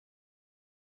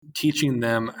teaching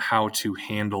them how to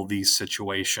handle these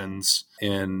situations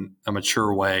in a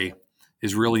mature way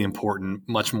is really important,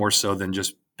 much more so than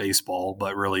just baseball,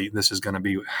 but really this is going to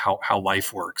be how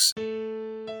life works.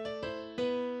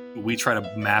 We try to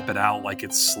map it out like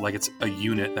it's a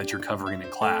unit that you're covering in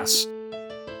class.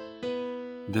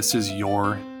 This is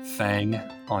your thing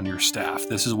on your staff.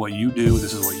 This is what you do.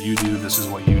 This is what you do. This is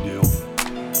what you do.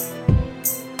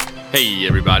 Hey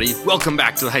everybody, welcome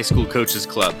back to the High School Coaches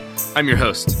Club. I'm your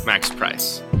host, Max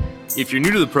Price. If you're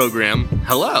new to the program,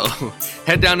 hello.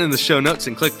 Head down in the show notes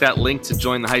and click that link to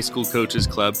join the High School Coaches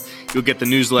Club. You'll get the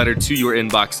newsletter to your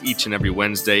inbox each and every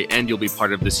Wednesday, and you'll be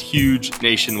part of this huge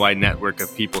nationwide network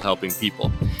of people helping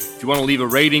people. If you want to leave a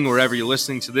rating wherever you're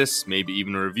listening to this, maybe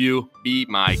even a review, be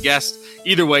my guest.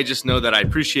 Either way, just know that I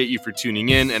appreciate you for tuning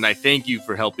in, and I thank you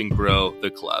for helping grow the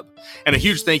club. And a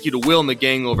huge thank you to Will and the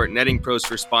gang over at Netting Pros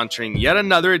for sponsoring yet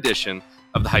another edition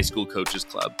of the High School Coaches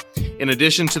Club. In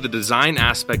addition to the design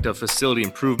aspect of facility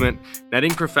improvement,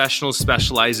 Netting Professionals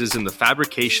specializes in the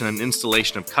fabrication and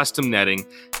installation of custom netting,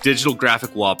 digital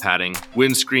graphic wall padding,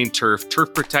 windscreen turf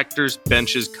protectors,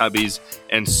 benches, cubbies,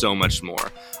 and so much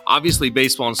more. Obviously,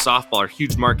 baseball and softball are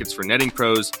huge markets for Netting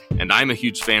Pros, and I'm a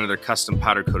huge fan of their custom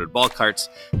powder-coated ball carts,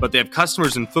 but they have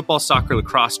customers in football, soccer,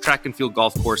 lacrosse, track and field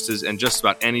golf courses, and just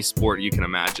about any sport you can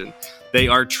imagine. They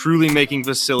are truly making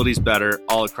facilities better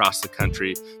all across the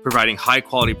country, providing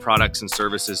high-quality products and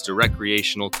services to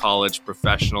recreational, college,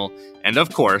 professional, and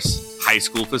of course, high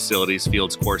school facilities,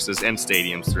 fields, courses, and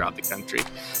stadiums throughout the country.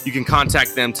 You can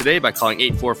contact them today by calling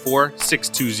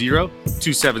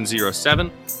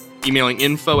 844-620-2707, emailing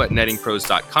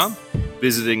info@nettingpros.com,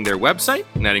 visiting their website,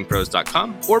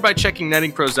 nettingpros.com, or by checking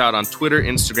Netting Pros out on Twitter,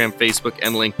 Instagram, Facebook,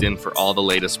 and LinkedIn for all the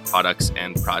latest products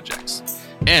and projects.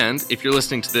 And if you're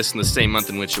listening to this in the same month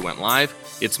in which it went live,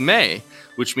 it's May,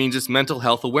 which means it's Mental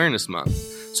Health Awareness Month.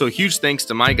 So a huge thanks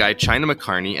to my guy, China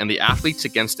McCarney, and the Athletes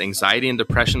Against Anxiety and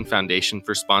Depression Foundation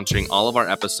for sponsoring all of our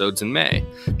episodes in May.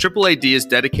 AAAD is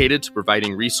dedicated to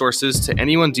providing resources to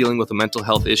anyone dealing with a mental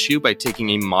health issue by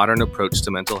taking a modern approach to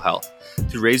mental health.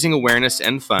 Through raising awareness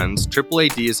and funds,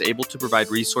 AAAD is able to provide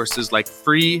resources like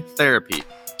free therapy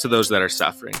to those that are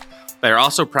suffering. They are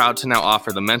also proud to now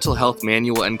offer the Mental Health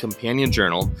Manual and Companion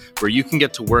Journal, where you can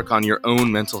get to work on your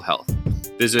own mental health.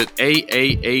 Visit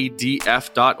aaadf.org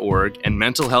and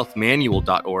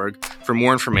mentalhealthmanual.org for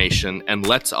more information, and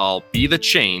let's all be the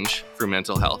change for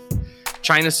mental health.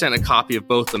 China sent a copy of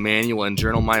both the manual and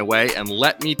journal my way, and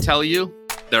let me tell you,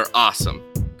 they're awesome.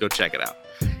 Go check it out.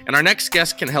 And our next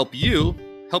guest can help you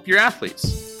help your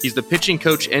athletes. He's the pitching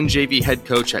coach and JV head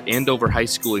coach at Andover High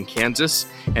School in Kansas,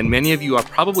 and many of you are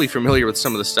probably familiar with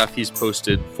some of the stuff he's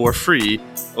posted for free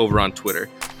over on Twitter.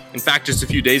 In fact, just a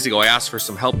few days ago, I asked for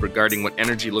some help regarding what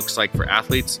energy looks like for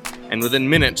athletes, and within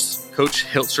minutes, Coach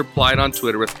Hiltz replied on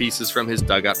Twitter with pieces from his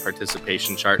dugout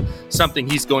participation chart, something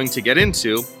he's going to get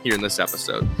into here in this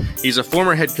episode. He's a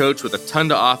former head coach with a ton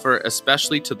to offer,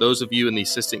 especially to those of you in the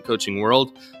assistant coaching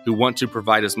world who want to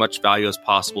provide as much value as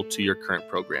possible to your current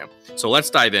program. So let's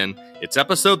dive in. It's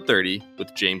episode 30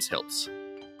 with James Hiltz.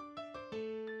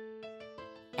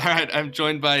 All right, I'm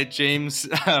joined by James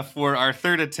for our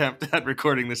third attempt at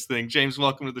recording this thing. James,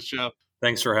 welcome to the show.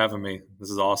 Thanks for having me.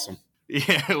 This is awesome.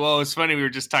 Yeah, well, it's funny. We were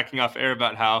just talking off air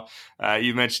about how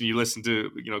you mentioned you listened to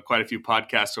quite a few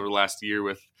podcasts over the last year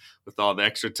with all the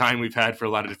extra time we've had for a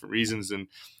lot of different reasons, and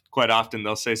quite often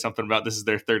they'll say something about this is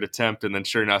their third attempt, and then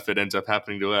sure enough, it ends up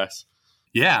happening to us.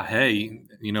 Yeah. Hey,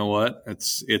 you know what?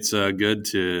 It's good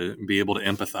to be able to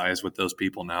empathize with those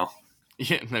people now.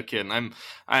 Yeah, no kidding.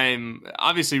 I'm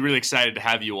obviously really excited to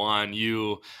have you on.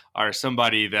 You are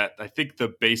somebody that I think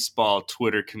the baseball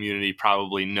Twitter community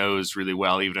probably knows really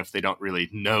well, even if they don't really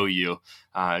know you,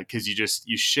 because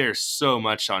you share so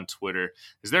much on Twitter.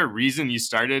 Is there a reason you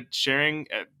started sharing?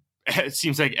 It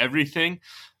seems like everything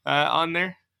on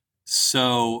there.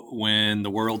 So when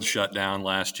the world shut down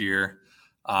last year,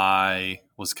 I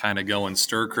was kind of going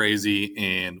stir crazy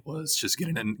and was just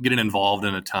getting involved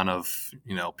in a ton of,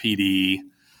 PD,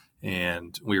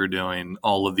 and we were doing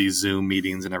all of these Zoom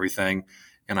meetings and everything.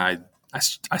 And I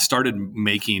started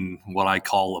making what I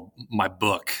call my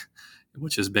book,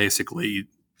 which is basically,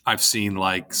 I've seen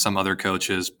like some other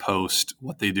coaches post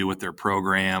what they do with their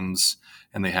programs,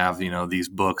 and they have, these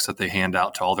books that they hand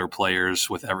out to all their players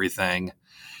with everything.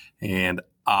 And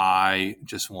I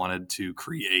just wanted to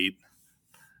create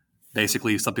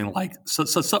basically something like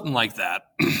that.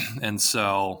 And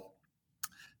so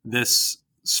this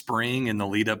spring, in the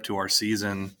lead up to our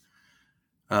season,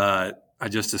 I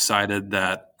just decided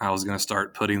that I was going to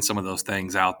start putting some of those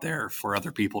things out there for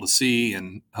other people to see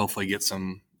and hopefully get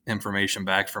some information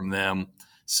back from them,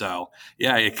 So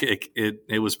yeah,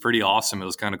 it was pretty awesome. It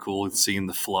was kind of cool seeing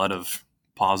the flood of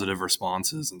positive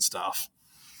responses and stuff.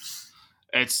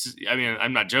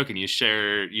 I'm not joking. You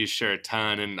share a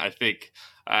ton, and I think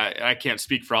I can't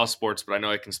speak for all sports, but I know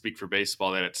I can speak for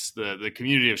baseball that it's the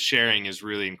community of sharing is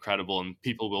really incredible, and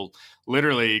people will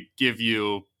literally give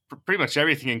you pretty much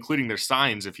everything, including their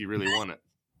signs, if you really want it.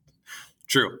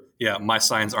 True. Yeah, my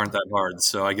signs aren't that hard,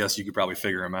 so I guess you could probably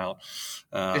figure them out.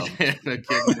 No kidding.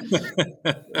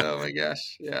 Oh my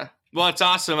gosh, yeah. Well, it's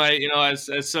awesome.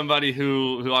 As somebody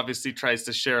who obviously tries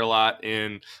to share a lot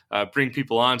and bring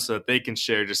people on so that they can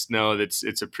share, just know that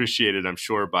it's appreciated, I'm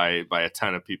sure, by a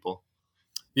ton of people.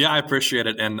 Yeah, I appreciate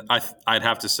it, and I'd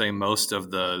have to say most of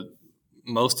the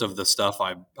stuff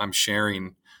I'm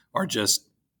sharing are just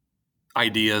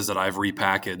ideas that I've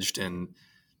repackaged and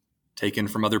taken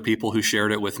from other people who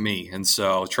shared it with me. And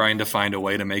so trying to find a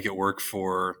way to make it work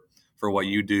for what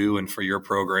you do and for your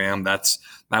program, that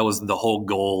was the whole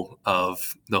goal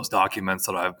of those documents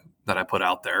that I put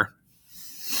out there.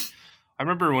 I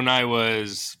remember when I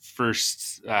was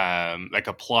first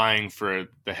applying for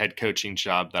the head coaching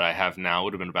job that I have now, it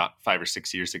would have been about 5 or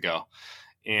 6 years ago.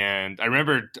 And I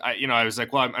remember, I was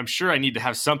like, well, I'm sure I need to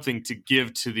have something to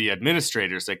give to the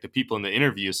administrators, like the people in the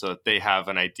interview, so that they have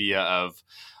an idea of,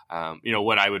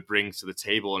 what I would bring to the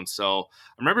table. And so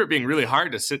I remember it being really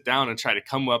hard to sit down and try to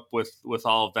come up with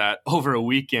all of that over a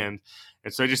weekend.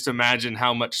 And so I just imagine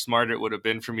how much smarter it would have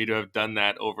been for me to have done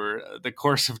that over the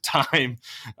course of time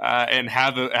and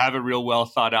have a real well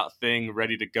thought out thing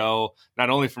ready to go, not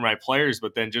only for my players,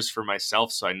 but then just for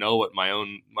myself. So I know what my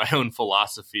own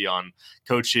philosophy on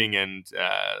coaching and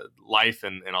life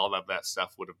and all of that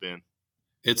stuff would have been.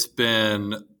 It's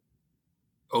been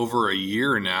over a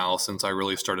year now since I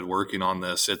really started working on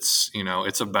this.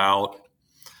 It's about,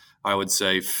 I would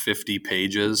say, 50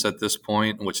 pages at this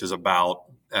point, which is about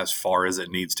as far as it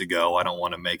needs to go. I don't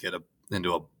want to make it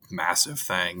into a massive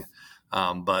thing.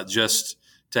 But just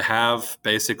to have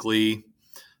basically,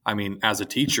 as a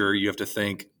teacher, you have to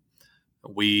think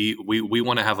we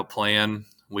want to have a plan.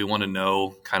 We want to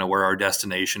know kind of where our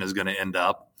destination is going to end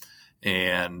up.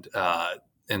 And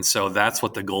so that's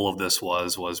what the goal of this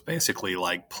was basically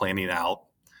like planning out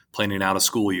a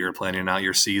school year, planning out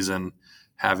your season,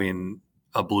 having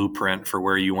a blueprint for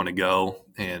where you want to go,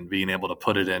 and being able to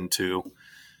put it into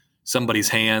somebody's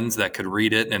hands that could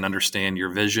read it and understand your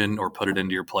vision, or put it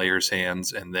into your players'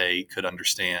 hands and they could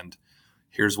understand,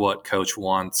 here's what coach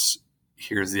wants,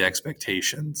 here's the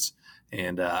expectations.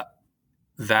 And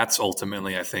that's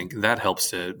ultimately, I think, that helps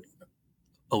to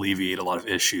alleviate a lot of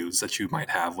issues that you might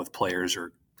have with players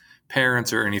or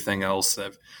parents or anything else,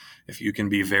 that if you can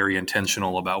be very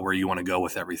intentional about where you want to go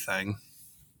with everything.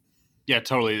 Yeah,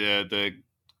 totally. The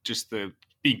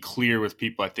being clear with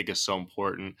people, I think, is so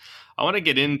important. I want to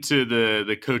get into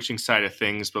the coaching side of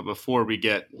things, but before we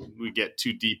get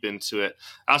too deep into it,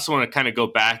 I also want to kind of go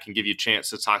back and give you a chance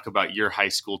to talk about your high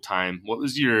school time. What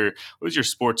was your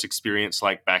sports experience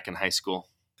like back in high school?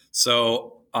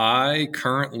 So I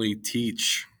currently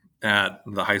teach at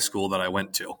the high school that I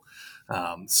went to.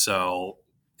 So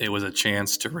it was a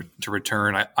chance to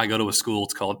return. I go to a school,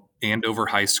 it's called Andover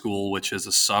High School, which is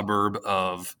a suburb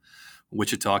of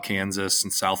Wichita, Kansas,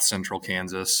 and South Central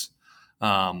Kansas.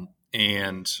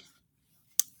 And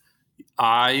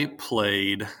I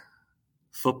played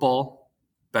football,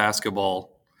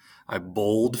 basketball. I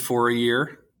bowled for a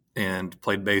year and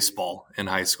played baseball in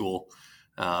high school.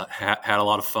 Had a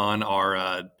lot of fun.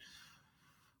 Our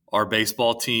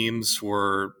baseball teams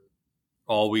were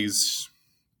always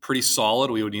pretty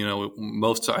solid. We would,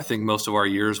 I think most of our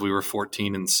years we were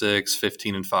 14-6,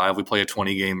 15-5. We play a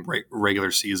 20-game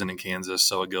regular season in Kansas,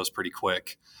 so it goes pretty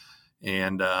quick.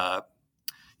 And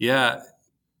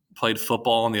played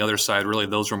football on the other side. Really,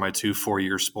 those were my 2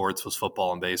 4-year sports, was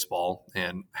football and baseball,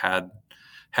 and had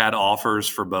offers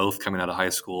for both coming out of high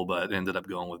school, but ended up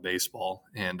going with baseball.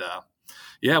 And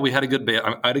we had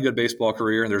I had a good baseball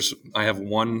career, and I have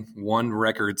one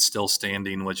record still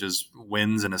standing, which is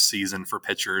wins in a season for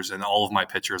pitchers. And all of my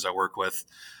pitchers I work with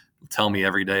tell me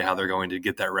every day how they're going to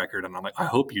get that record, and I'm like, I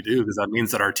hope you do, because that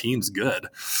means that our team's good.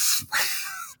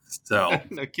 So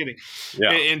no kidding.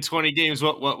 Yeah. In 20 games,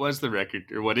 what was the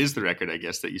record, or what is the record, I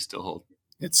guess, that you still hold?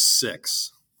 It's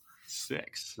 6.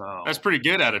 So that's pretty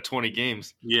good out of 20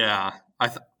 games. Yeah,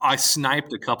 I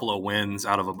sniped a couple of wins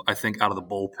out of the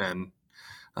bullpen.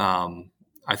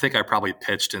 I think I probably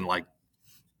pitched in like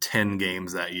 10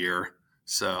 games that year.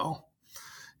 So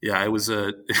yeah, it was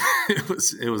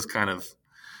kind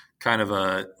of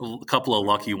a couple of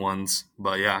lucky ones,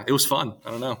 but yeah, it was fun.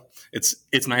 I don't know.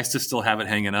 It's nice to still have it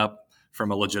hanging up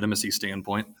from a legitimacy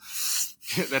standpoint.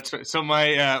 That's right. So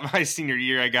my senior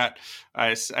year,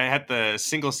 I had the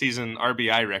single season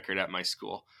RBI record at my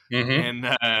school, Mm-hmm.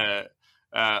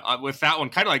 and with that one,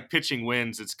 kind of like pitching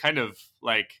wins. It's kind of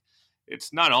like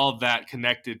it's not all that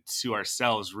connected to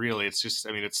ourselves, really. It's just,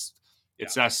 I mean, it's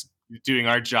us doing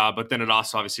our job, but then it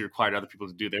also obviously required other people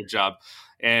to do their job.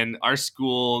 And our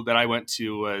school that I went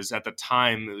to was at the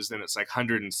time it was in its like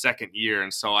 102nd year,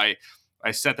 and so I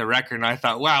set the record, and I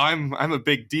thought, wow, I'm a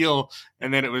big deal.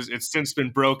 And then it's since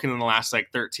been broken in the last like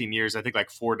 13 years, I think like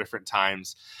 4 different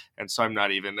times. And so I'm not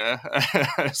even a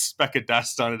speck of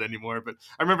dust on it anymore. But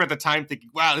I remember at the time thinking,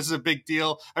 wow, this is a big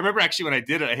deal. I remember actually when I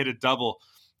did it, I hit a double.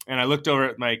 And I looked over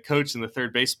at my coach in the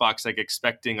third base box, like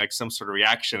expecting like some sort of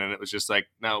reaction. And it was just like,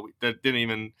 no, that didn't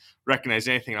even recognize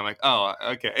anything. I'm like, oh,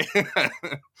 okay.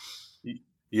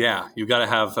 Yeah, you got to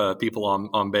have people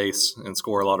on base and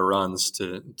score a lot of runs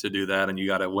to do that, and you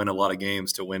got to win a lot of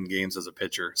games to win games as a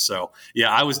pitcher. So, yeah,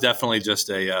 I was definitely just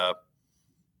a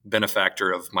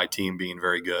benefactor of my team being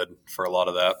very good for a lot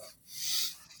of that.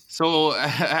 So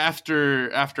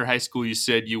after high school, you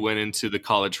said you went into the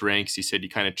college ranks. You said you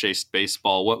kind of chased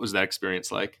baseball. What was that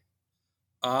experience like?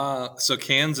 So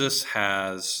Kansas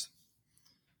has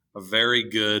a very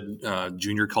good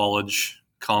junior college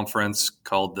conference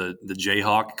called the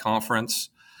Jayhawk Conference,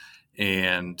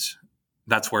 and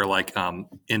that's where like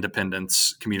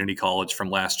Independence Community College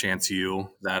from Last Chance U.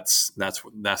 That's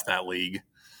that league.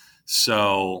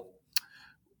 So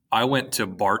I went to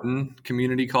Barton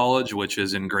Community College, which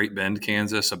is in Great Bend,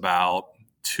 Kansas, about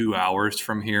 2 hours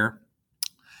from here,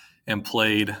 and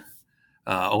played.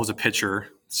 I was a pitcher,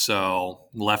 so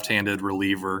left-handed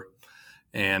reliever,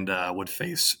 and would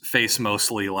face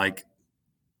mostly like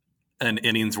an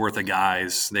inning's worth of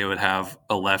guys. They would have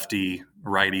a lefty,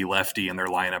 righty, lefty in their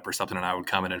lineup or something, and I would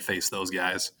come in and face those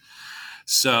guys.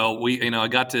 So I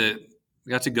got to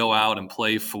go out and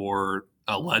play for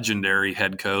a legendary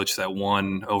head coach that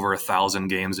won over 1,000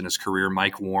 games in his career,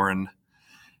 Mike Warren,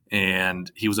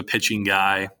 and he was a pitching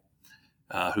guy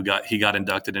who got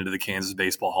inducted into the Kansas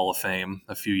Baseball Hall of Fame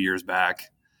a few years back,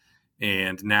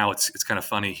 and now it's kind of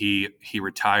funny. He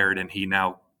retired and he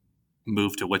now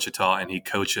moved to Wichita and he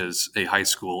coaches a high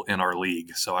school in our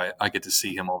league. So I get to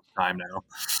see him all the time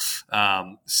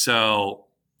now. So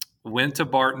went to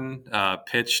Barton,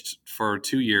 pitched for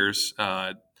 2 years,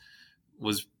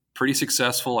 was pretty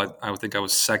successful. I would think I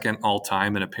was second all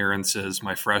time in appearances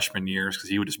my freshman years because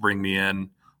he would just bring me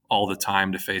in all the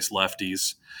time to face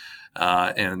lefties.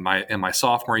 And my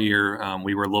sophomore year,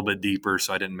 we were a little bit deeper,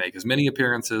 so I didn't make as many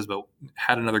appearances, but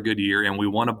had another good year, and we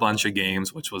won a bunch of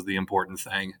games, which was the important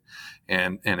thing.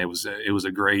 And it was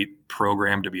a great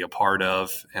program to be a part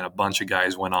of, and a bunch of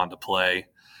guys went on to play.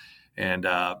 And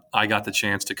I got the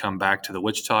chance to come back to the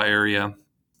Wichita area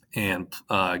and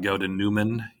go to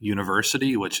Newman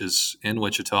University, which is in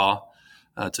Wichita.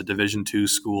 It's a Division II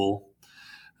school,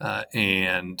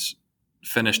 and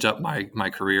finished up my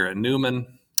career at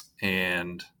Newman.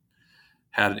 And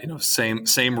had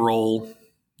same role,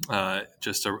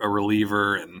 just a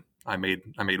reliever, and I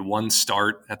made one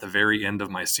start at the very end of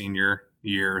my senior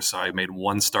year. So I made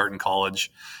one start in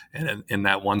college, and in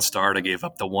that one start, I gave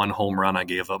up the one home run I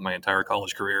gave up my entire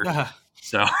college career.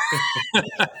 So,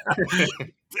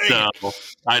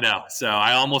 I know. So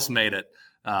I almost made it,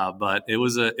 but it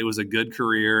was a good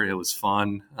career. It was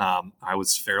fun. I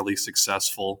was fairly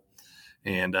successful.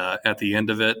 And at the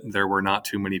end of it, there were not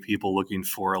too many people looking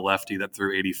for a lefty that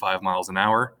threw 85 miles an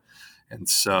hour. And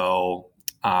so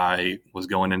I was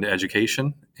going into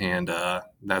education, and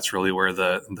that's really where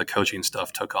the coaching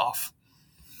stuff took off.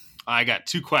 I got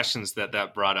 2 questions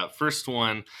that brought up. First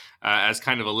one, as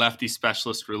kind of a lefty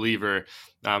specialist reliever,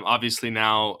 obviously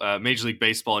now Major League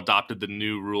Baseball adopted the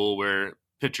new rule where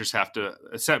pitchers have to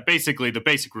basically the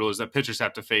basic rule is that pitchers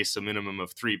have to face a minimum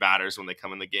of 3 batters when they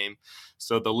come in the game.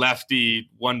 So the lefty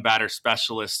 1 batter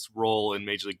specialist role in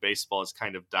Major League Baseball has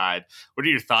kind of died. What are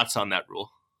your thoughts on that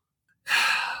rule?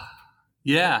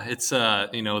 Yeah, it's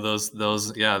those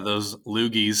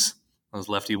loogies, those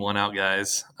lefty 1 out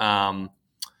guys.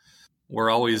 Were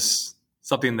always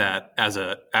something that as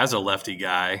a lefty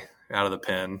guy out of the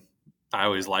pen, I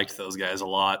always liked those guys a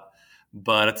lot.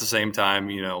 But at the same time,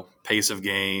 pace of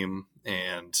game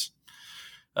and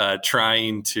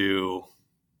trying to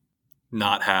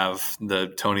not have the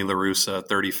Tony La Russa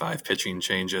 35 pitching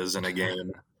changes in a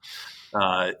game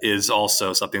is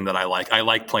also something that I like. I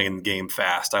like playing the game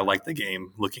fast. I like the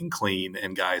game looking clean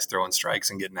and guys throwing strikes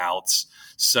and getting outs.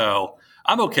 So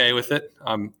I'm okay with it.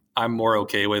 I'm more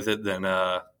okay with it than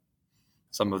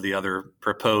some of the other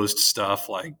proposed stuff,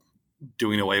 like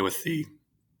doing away with the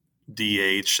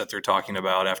DH that they're talking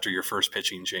about after your first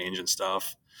pitching change and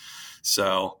stuff.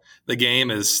 So the game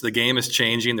is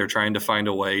changing. They're trying to find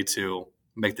a way to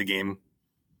make the game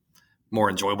more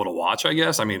enjoyable to watch, I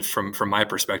guess. I mean, from my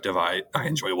perspective, I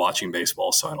enjoy watching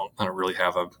baseball, so I don't really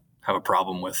have a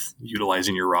problem with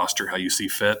utilizing your roster how you see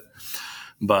fit.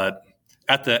 But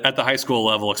at the high school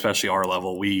level, especially our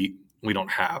level, we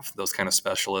don't have those kind of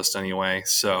specialists anyway.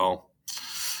 So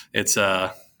it's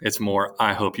more,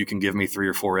 I hope you can give me 3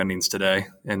 or 4 innings today,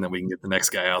 and then we can get the next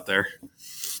guy out there.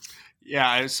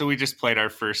 Yeah, so we just played our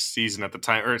first season at the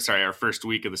time, our first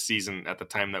week of the season at the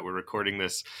time that we're recording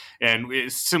this, and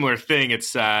it's a similar thing.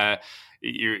 It's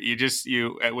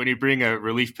you when you bring a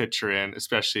relief pitcher in,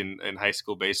 especially in high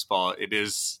school baseball,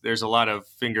 there's a lot of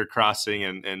finger crossing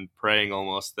and praying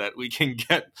almost that we can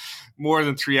get more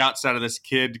than 3 outs out of this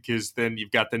kid, because then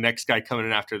you've got the next guy coming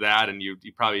in after that, and you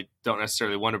probably don't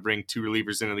necessarily want to bring 2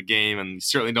 relievers into the game, and you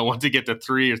certainly don't want to get to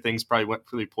 3 or things probably went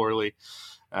really poorly.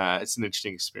 It's an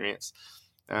interesting experience.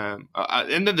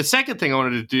 And then the second thing I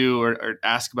wanted to do or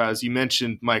ask about is, you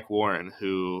mentioned Mike Warren,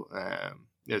 who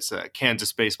is a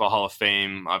Kansas Baseball Hall of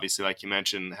Fame. Obviously, like you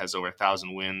mentioned, has over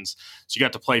 1,000 wins. So you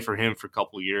got to play for him for a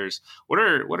couple of years. What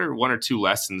are 1 or 2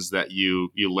 lessons that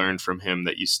you learned from him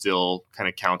that you still kind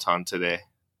of count on today?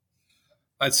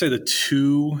 I'd say the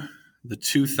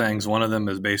two things, one of them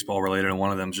is baseball related and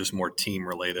one of them is just more team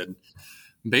related.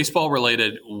 Baseball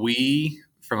related, we,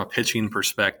 from a pitching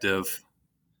perspective,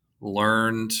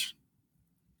 learned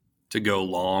to go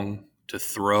long, to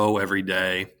throw every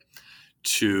day,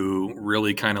 to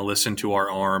really kind of listen to our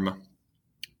arm.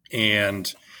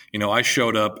 And, I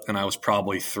showed up and I was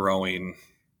probably throwing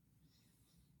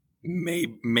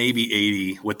maybe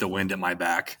 80 with the wind at my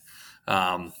back.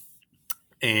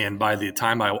 And by the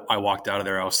time I walked out of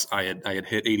there, I had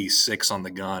hit 86 on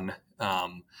the gun.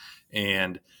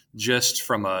 And just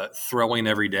from a throwing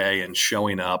every day and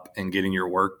showing up and getting your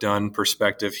work done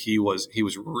perspective, he was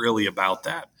really about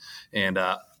that. And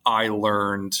I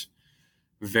learned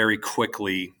very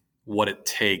quickly what it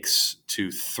takes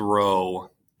to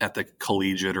throw at the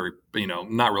collegiate or,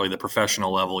 not really the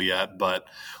professional level yet, but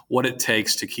what it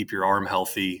takes to keep your arm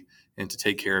healthy and to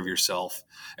take care of yourself.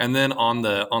 And then on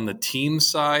the team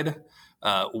side,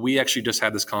 we actually just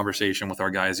had this conversation with our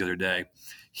guys the other day.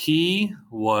 He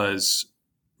was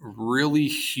really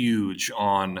huge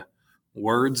on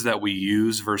words that we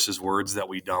use versus words that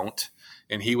we don't.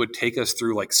 And he would take us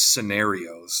through like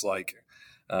scenarios, like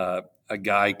a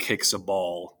guy kicks a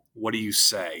ball. What do you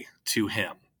say to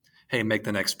him? Hey, make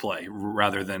the next play,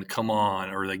 rather than come on,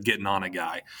 or like getting on a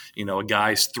guy. A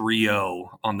guy's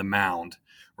 3-0 on the mound.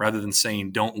 Rather than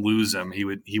saying don't lose him,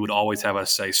 he would always have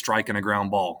us say striking a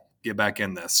ground ball, get back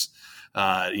in this.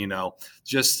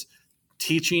 Just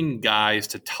teaching guys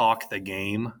to talk the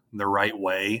game the right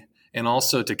way, and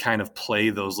also to kind of play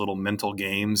those little mental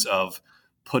games of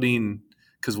putting,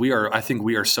 because I think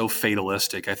we are so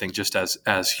fatalistic. I think just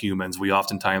as humans, we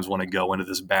oftentimes want to go into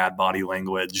this bad body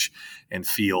language and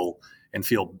feel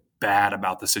bad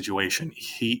about the situation.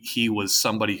 He was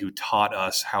somebody who taught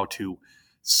us how to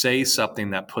say something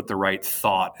that put the right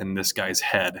thought in this guy's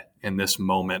head in this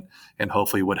moment, and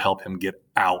hopefully would help him get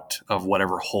out of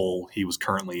whatever hole he was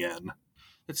currently in.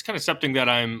 It's kind of something that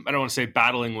I don't want to say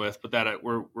battling with, but that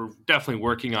we're definitely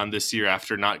working on this year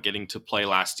after not getting to play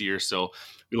last year. So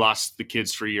we lost the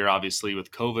kids for a year, obviously,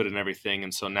 with COVID and everything.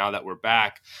 And so now that we're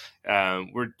back,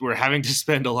 we're having to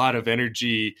spend a lot of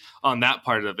energy on that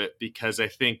part of it, because I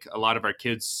think a lot of our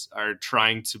kids are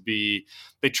try to be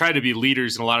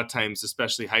leaders. And a lot of times,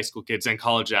 especially high school kids and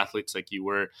college athletes like you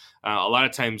were, a lot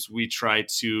of times we try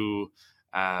to,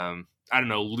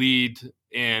 lead.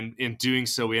 And in doing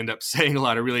so, we end up saying a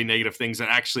lot of really negative things that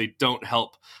actually don't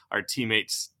help our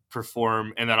teammates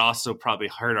perform, and that also probably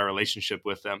hurt our relationship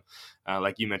with them.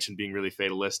 Like you mentioned, being really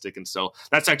fatalistic. And so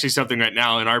that's actually something right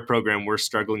now in our program we're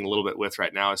struggling a little bit with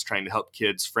right now, is trying to help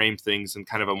kids frame things in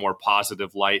kind of a more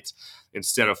positive light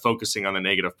instead of focusing on the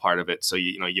negative part of it. So,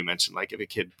 you mentioned, like, if a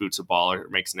kid boots a ball or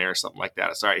makes an error or something like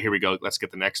that, it's all right, here we go, let's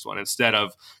get the next one, instead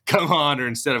of come on,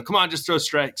 just throw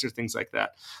strikes or things like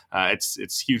that.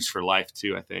 It's huge for life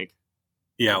too, I think.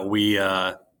 Yeah, we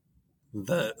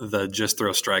the just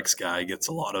throw strikes guy gets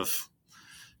a lot of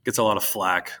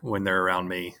flack when they're around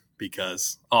me,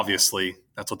 because obviously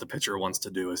that's what the pitcher wants to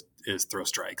do is throw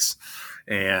strikes.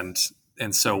 And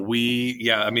so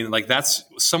that's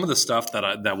some of the stuff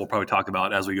that we'll probably talk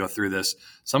about as we go through this.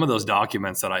 Some of those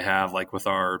documents that I have, like with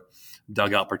our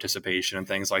dugout participation and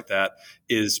things like that,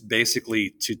 is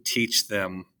basically to teach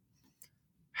them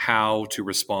how to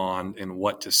respond and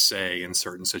what to say in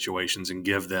certain situations, and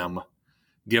give them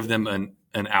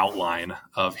an outline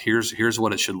of here's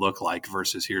what it should look like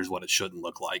versus here's what it shouldn't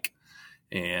look like.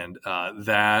 And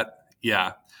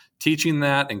teaching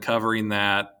that and covering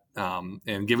that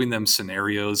and giving them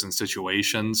scenarios and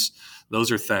situations,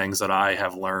 those are things that I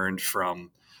have learned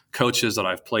from coaches that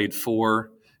I've played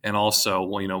for. And also,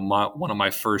 well, one of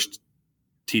my first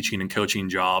teaching and coaching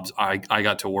jobs, I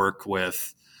got to work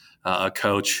with a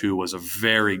coach who was a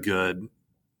very good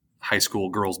high school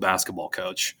girls basketball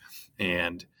coach.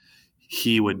 And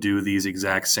he would do these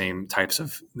exact same types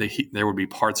of, there would be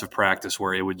parts of practice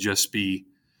where it would just be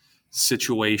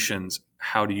situations,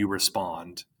 how do you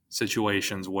respond?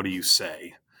 Situations, what do you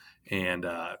say? And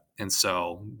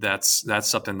so that's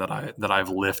something that I've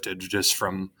lifted just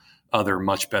from other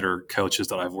much better coaches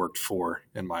that I've worked for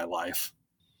in my life.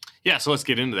 Yeah, so let's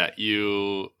get into that.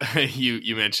 You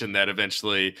mentioned that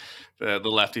eventually the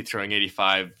lefty throwing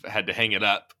 85 had to hang it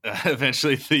up.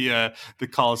 Eventually, the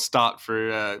call stopped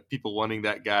for people wanting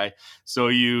that guy. So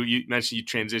you mentioned you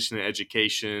transitioned to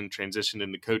education, transitioned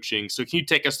into coaching. So can you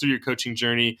take us through your coaching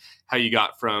journey, how you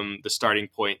got from the starting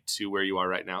point to where you are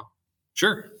right now?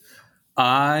 Sure.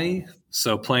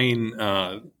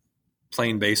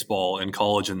 Playing baseball in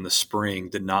college in the spring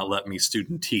did not let me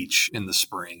student teach in the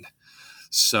spring.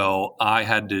 So I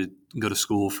had to go to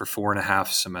school for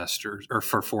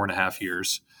 4.5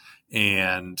 years.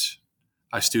 And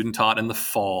I student taught in the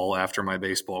fall after my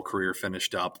baseball career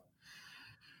finished up.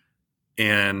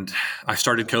 And I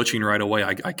started coaching right away.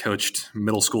 I coached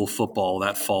middle school football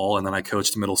that fall, and then I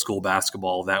coached middle school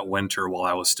basketball that winter while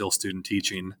I was still student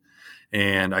teaching.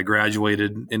 And I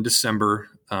graduated in December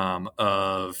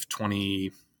of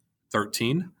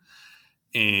 2013.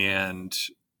 And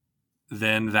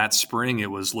then that spring,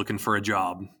 it was looking for a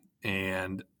job.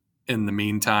 And in the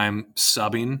meantime,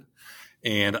 subbing.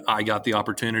 And I got the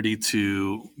opportunity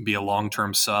to be a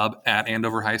long-term sub at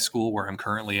Andover High School, where I'm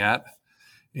currently at.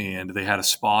 And they had a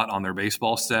spot on their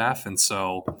baseball staff. And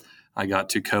so I got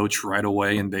to coach right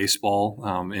away in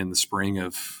baseball in the spring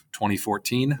of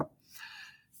 2014.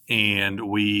 And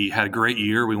we had a great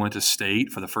year. We went to state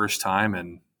for the first time,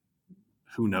 and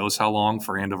who knows how long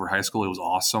for Andover High School. It was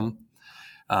awesome.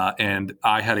 And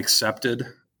I had accepted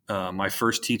my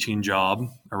first teaching job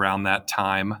around that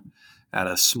time at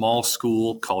a small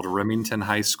school called Remington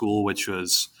High School, which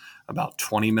was about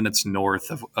 20 minutes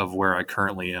north of where I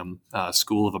currently am, a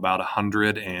school of about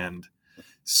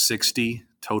 160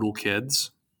 total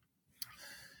kids.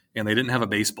 And they didn't have a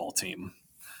baseball team.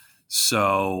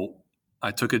 So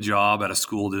I took a job at a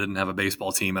school that didn't have a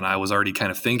baseball team, and I was already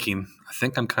kind of thinking, I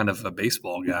think I'm kind of a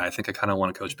baseball guy. I think I kind of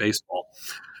want to coach baseball.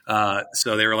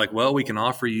 So they were like, well, we can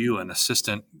offer you an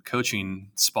assistant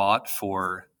coaching spot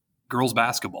for girls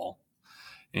basketball.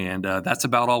 And that's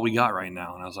about all we got right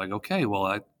now. And I was like, okay,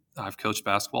 well, I've coached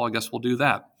basketball. I guess we'll do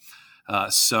that.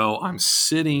 So I'm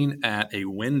sitting at a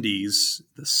Wendy's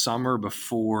the summer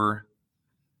before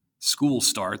school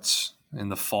starts in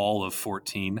the fall of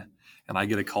 14. And I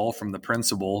get a call from the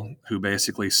principal who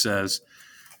basically says,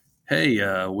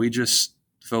 hey, we just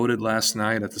voted last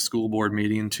night at the school board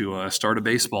meeting to start a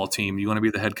baseball team. You want to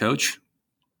be the head coach?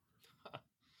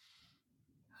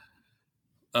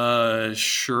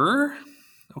 Sure.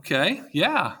 Okay.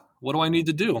 Yeah. What do I need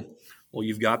to do? Well,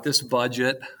 you've got this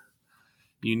budget.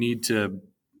 You need to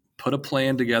put a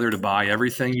plan together to buy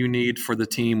everything you need for the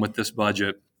team with this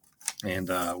budget, and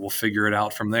we'll figure it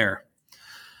out from there.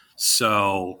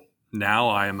 So now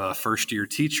I'm a first-year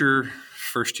teacher,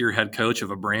 first-year head coach of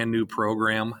a brand new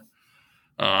program.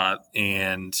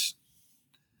 And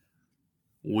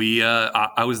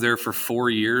I was there for 4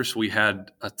 years. We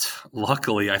had,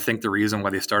 luckily, I think the reason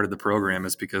why they started the program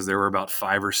is because there were about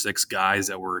 5 or 6 guys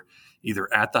that were either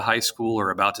at the high school or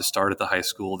about to start at the high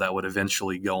school that would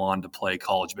eventually go on to play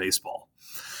college baseball.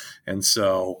 And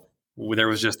so there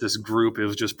was just this group. It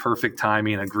was just perfect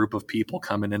timing, a group of people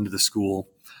coming into the school.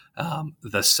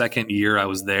 The second year I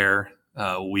was there,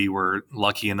 we were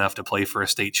lucky enough to play for a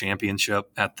state championship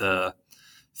at the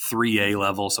 3A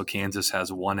level. So Kansas has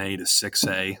 1A to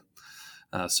 6A.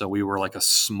 So we were like a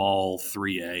small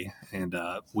 3A, and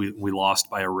we lost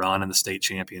by a run in the state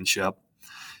championship.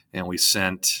 And we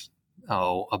sent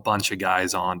a bunch of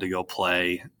guys on to go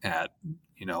play at,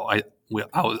 I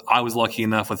was lucky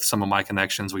enough with some of my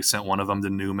connections. We sent one of them to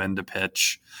Newman to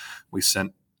pitch. We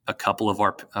sent a couple of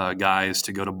our guys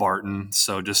to go to Barton.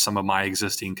 So just some of my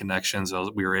existing connections,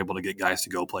 we were able to get guys to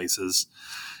go places.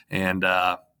 And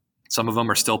some of them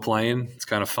are still playing. It's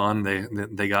kind of fun.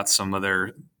 They got some of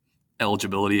their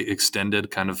eligibility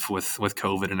extended kind of with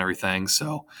COVID and everything.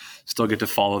 So still get to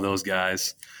follow those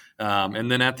guys. And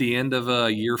then at the end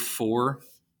of year 4,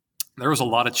 there was a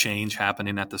lot of change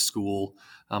happening at the school.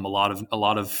 A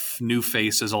lot of new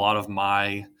faces, a lot of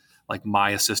my like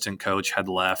my assistant coach had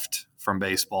left from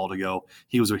baseball to go.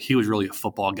 He was really a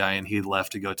football guy, and he had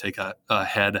left to go take a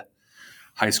head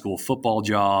high school football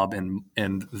job, and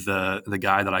the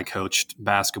guy that I coached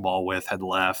basketball with had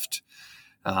left,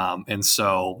 and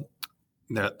so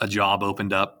a job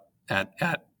opened up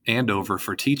at Andover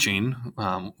for teaching,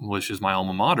 which is my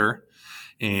alma mater,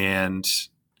 and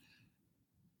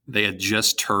they had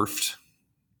just turfed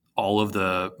all of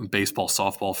the baseball,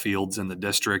 softball fields in the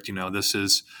district. This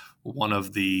is one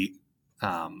of the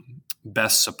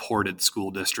best supported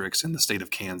school districts in the state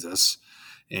of Kansas.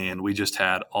 And we just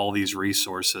had all these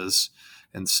resources.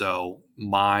 And so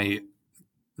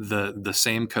the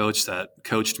same coach that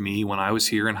coached me when I was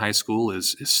here in high school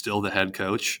is still the head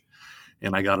coach.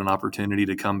 And I got an opportunity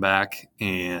to come back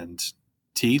and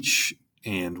teach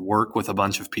and work with a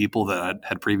bunch of people that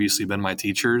had previously been my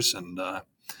teachers, and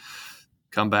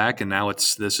come back. And now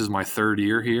this is my third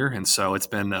year here. And so it's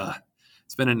been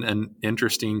an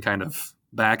interesting kind of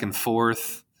back and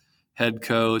forth. Head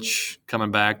coach coming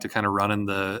back to kind of running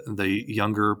the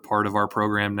younger part of our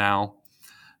program now.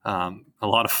 A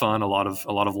lot of fun, a lot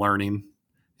of learning,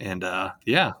 and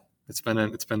it's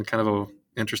been kind of a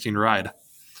interesting ride.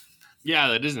 Yeah,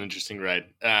 that is an interesting ride.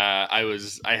 I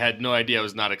had no idea. I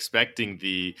was not expecting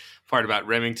the part about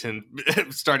Remington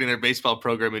starting their baseball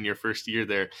program in your first year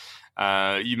there.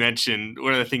 You mentioned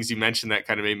one of the things you mentioned that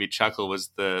kind of made me chuckle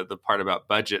was the part about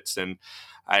budgets, and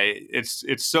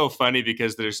it's so funny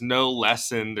because there's no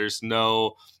lesson, there's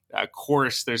no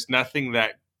course, there's nothing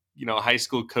that high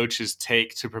school coaches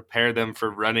take to prepare them for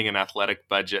running an athletic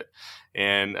budget,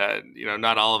 and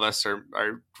not all of us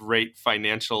are great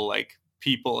financial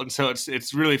people, and so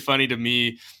it's really funny to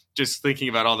me just thinking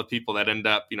about all the people that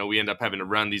we end up having to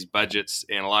run these budgets,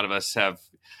 and a lot of us have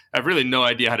really no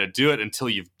idea how to do it until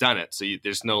you've done it. So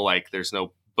there's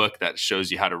no book that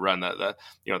shows you how to run the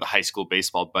high school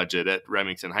baseball budget at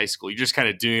Remington High School. You're just kind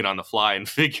of doing it on the fly and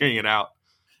figuring it out.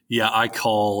 Yeah, I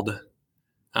called.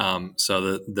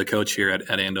 So the coach here at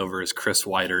Andover is Chris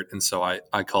Weidert, and so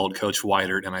I called Coach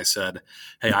Weidert and I said,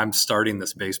 "Hey, I'm starting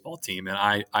this baseball team, and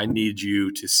I need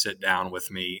you to sit down with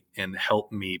me and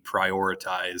help me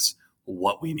prioritize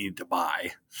what we need to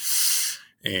buy."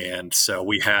 And so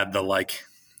we had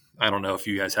I don't know if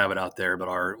you guys have it out there, but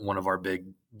one of our big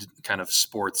kind of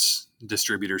sports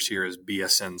distributors here is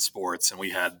BSN Sports, and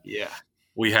we had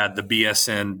the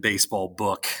BSN baseball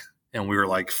book. And we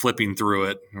were flipping through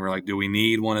it. And we're like, do we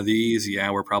need one of these? Yeah,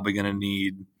 we're probably going to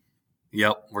need.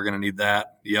 Yep, we're going to need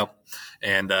that. Yep,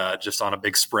 and just on a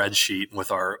big spreadsheet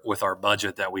with our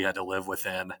budget that we had to live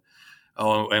within.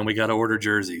 Oh, and we got to order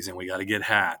jerseys, and we got to get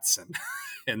hats,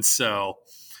 and so,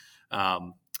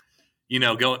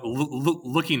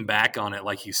 looking back on it,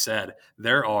 like you said,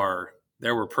 there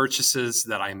were purchases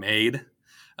that I made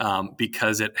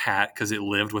because it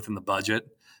lived within the budget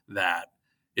that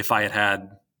if I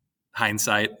had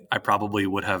hindsight, I probably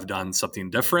would have done something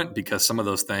different, because some of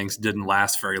those things didn't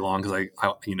last very long, because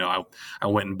I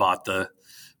went and bought the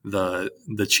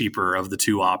cheaper of the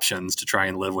two options to try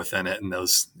and live within it, and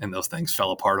those things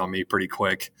fell apart on me pretty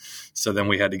quick. So then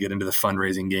we had to get into the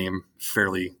fundraising game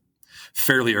fairly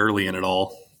early in it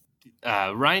all.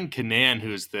 Ryan Canan,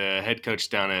 who's the head coach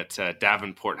down at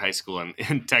Davenport High School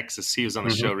in Texas, he was on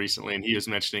the show recently, and he was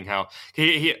mentioning how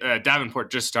Davenport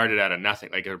just started out of nothing,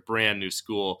 like a brand new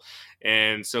school.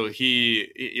 And so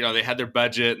they had their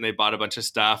budget and they bought a bunch of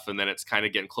stuff, and then it's kind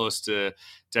of getting close to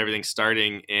everything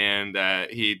starting. And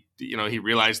he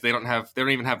realized they don't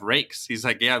even have rakes. He's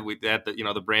like, yeah, we had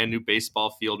the brand new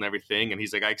baseball field and everything. And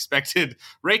he's like, I expected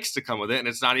rakes to come with it, and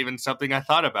it's not even something I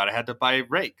thought about. I had to buy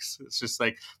rakes. It's just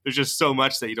there's just so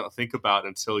much that you don't think about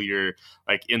until you're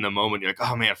in the moment. You're like,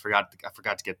 oh man, I forgot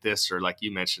to get this, or like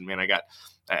you mentioned, man, I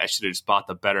should have just bought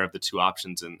the better of the two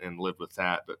options and lived with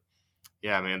that. But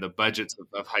yeah, man, the budgets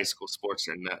of high school sports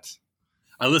are nuts.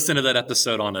 I listened to that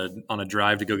episode on a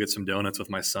drive to go get some donuts with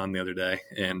my son the other day,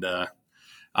 and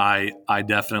I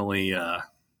definitely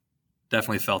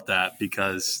felt that,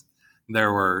 because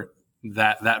there were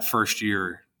that first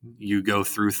year you go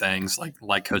through things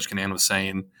like Coach Canan was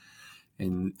saying,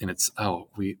 and it's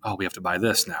we have to buy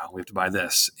this now, we have to buy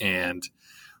this, and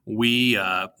we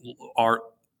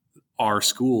our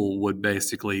school would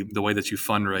basically, the way that you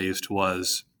fundraised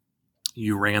was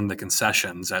you ran the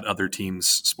concessions at other teams'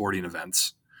 sporting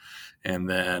events. And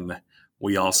then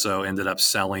we also ended up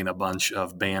selling a bunch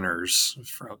of banners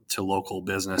to local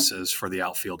businesses for the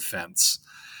outfield fence.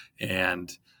 And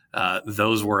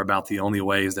those were about the only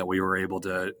ways that we were able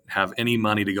to have any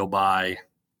money to go buy.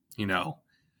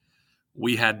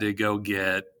 We had to go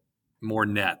get more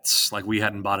nets. We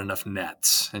hadn't bought enough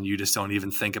nets. And you just don't even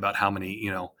think about how many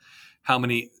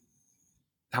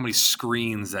many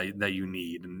screens that you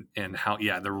need, and how,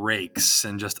 the rakes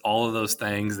and just all of those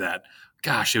things that,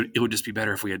 gosh, it would just be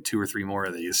better if we had 2 or 3 more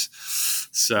of these.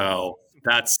 So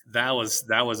that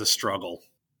was a struggle.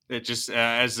 It just,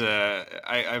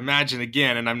 I imagine,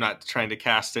 again, and I'm not trying to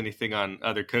cast anything on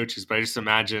other coaches, but I just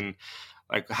imagine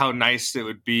like how nice it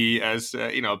would be as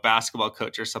a basketball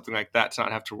coach or something like that to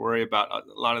not have to worry about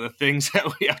a lot of the things that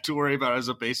we have to worry about as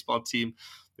a baseball team.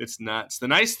 It's nuts. The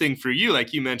nice thing for you,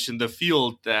 like you mentioned, the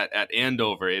field that at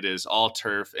Andover, it is all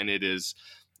turf, and it is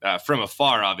from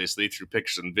afar, obviously through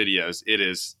pictures and videos, it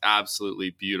is absolutely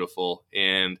beautiful.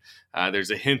 And there's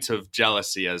a hint of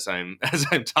jealousy as I'm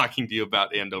talking to you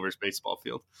about Andover's baseball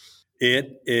field.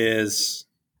 It is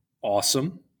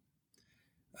awesome.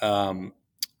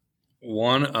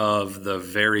 One of the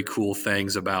very cool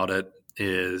things about it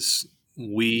is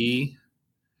we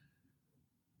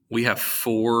have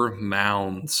 4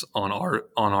 mounds on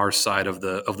our side of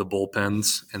the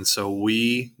bullpens, and so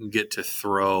we get to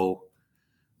throw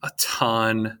a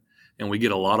ton, and we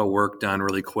get a lot of work done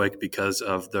really quick because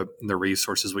of the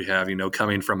resources we have.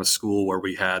 Coming from a school where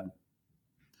we had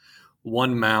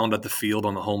 1 mound at the field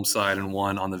on the home side and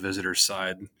 1 on the visitor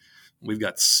side, we've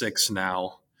got 6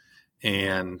 now,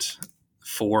 and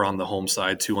 4 on the home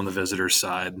side, 2 on the visitor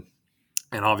side.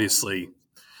 And obviously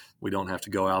we don't have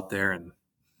to go out there and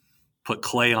put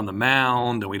clay on the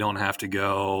mound, and we don't have to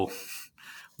go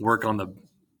work on the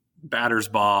batter's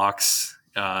box.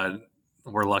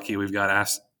 We're lucky we've got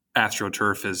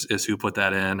AstroTurf is who put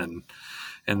that in,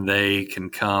 and they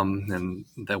can come, and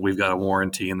that we've got a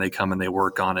warranty, and they come and they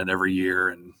work on it every year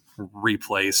and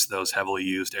replace those heavily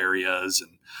used areas.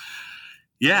 And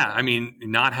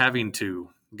not having to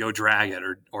go drag it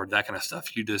or that kind of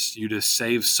stuff. You just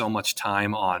save so much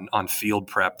time on field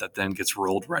prep that then gets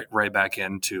rolled right back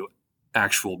into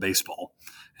actual baseball.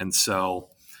 And so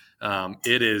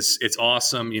it's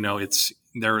awesome.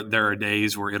 There are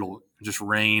days where it'll just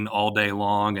rain all day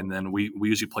long, and then we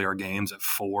usually play our games at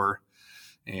 4,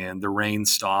 and the rain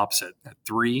stops at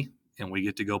 3, and we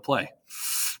get to go play.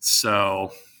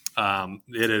 So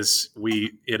it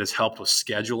has helped with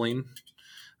scheduling,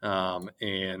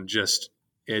 and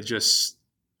it just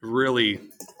really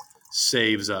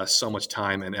saves us so much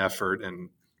time and effort and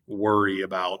worry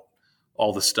about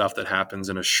all the stuff that happens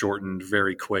in a shortened,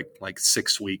 very quick, like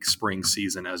 6-week spring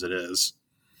season as it is.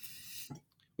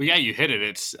 Well, yeah, you hit it.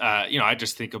 It's, I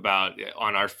just think about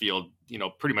on our field,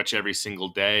 pretty much every single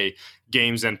day,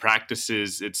 games and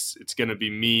practices, it's going to be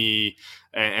me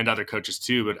and other coaches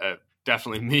too, but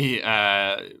definitely me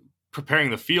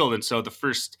preparing the field. And so the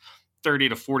first 30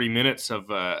 to 40 minutes of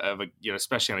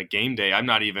especially on a game day, I'm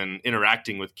not even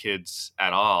interacting with kids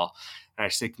at all. And I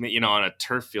think, on a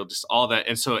turf field, just all that.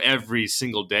 And so every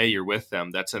single day you're with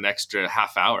them, that's an extra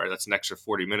half hour. That's an extra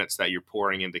 40 minutes that you're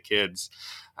pouring into kids.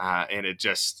 And it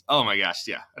just, oh my gosh.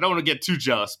 Yeah. I don't want to get too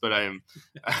jealous, but I'm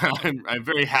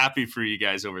very happy for you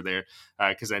guys over there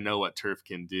because I know what turf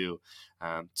can do.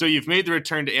 So you've made the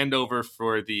return to Andover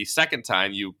for the second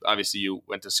time. You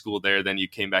went to school there, then you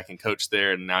came back and coached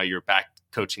there, and now you're back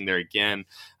coaching there again.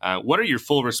 What are your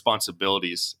full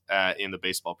responsibilities in the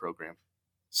baseball program?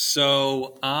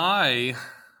 So I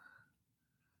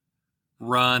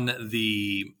run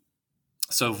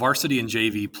so varsity and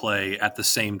JV play at the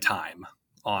same time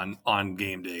on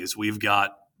game days. We've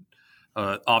got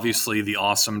obviously the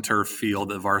awesome turf field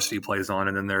that varsity plays on,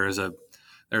 and then there's a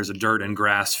dirt and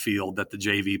grass field that the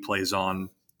JV plays on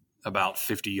about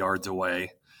 50 yards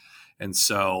away. And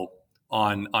so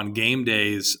on game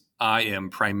days, I am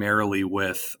primarily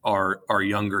with our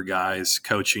younger guys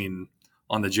coaching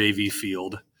on the JV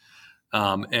field.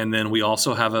 And then we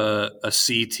also have a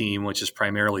C team, which is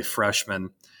primarily freshmen.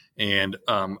 And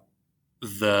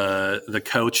the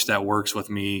coach that works with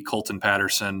me, Colton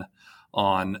Patterson,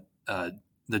 on the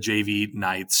JV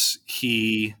nights,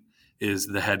 he is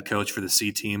the head coach for the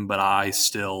C team, but I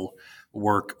still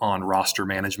work on roster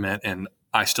management, and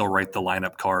I still write the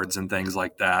lineup cards and things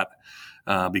like that.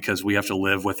 Because we have to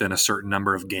live within a certain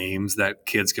number of games that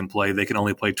kids can play. They can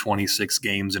only play 26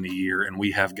 games in a year, and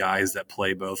we have guys that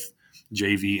play both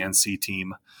JV and C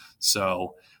team.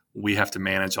 So we have to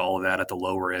manage all of that at the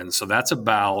lower end. So that's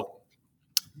about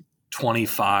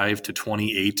 25 to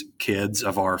 28 kids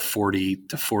of our 40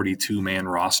 to 42 man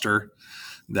roster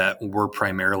that we're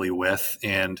primarily with.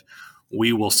 And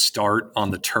we will start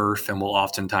on the turf, and we'll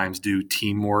oftentimes do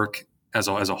teamwork as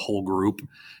a whole group,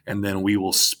 and then we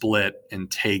will split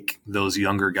and take those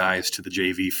younger guys to the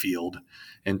JV field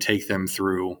and take them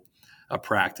through a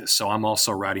practice. So I'm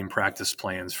also writing practice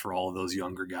plans for all of those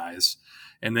younger guys.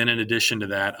 And then in addition to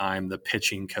that, I'm the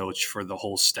pitching coach for the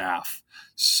whole staff.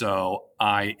 So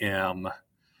I am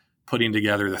putting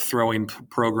together the throwing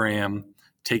program,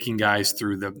 taking guys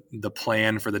through the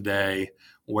plan for the day,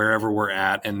 wherever we're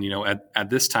at. And, at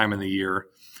this time of the year,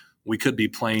 we could be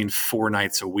playing 4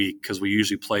 nights a week because we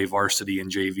usually play varsity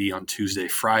and JV on Tuesday,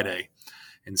 Friday,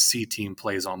 and C team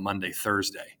plays on Monday,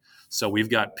 Thursday. So we've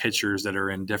got pitchers that are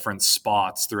in different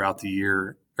spots throughout the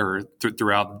year or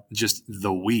throughout just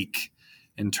the week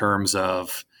in terms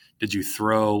of, did you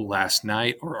throw last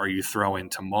night or are you throwing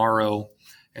tomorrow?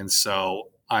 And so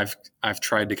I've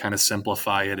tried to kind of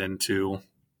simplify it into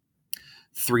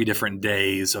 3 different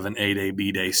days of an A day,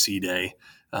 B day, C day,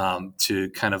 to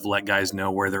kind of let guys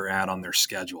know where they're at on their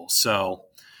schedule. So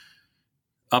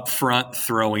up front,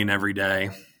 throwing every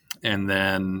day, and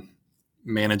then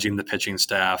managing the pitching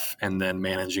staff, and then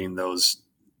managing those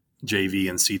JV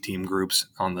and C team groups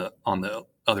on the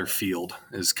other field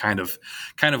is kind of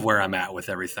where I'm at with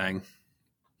everything.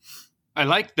 I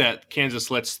like that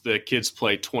Kansas lets the kids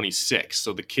play 26.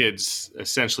 So the kids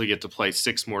essentially get to play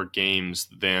 6 more games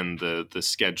than the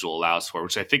schedule allows for,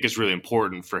 which I think is really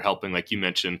important for helping. Like you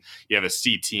mentioned, you have a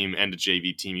C team and a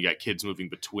JV team. You got kids moving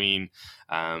between.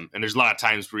 And there's a lot of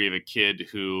times where you have a kid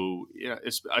who,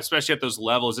 especially at those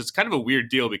levels, it's kind of a weird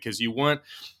deal because you want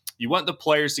the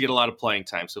players to get a lot of playing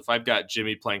time. So if I've got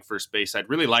Jimmy playing first base, I'd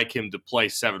really like him to play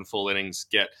 7 full innings,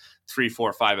 get 3,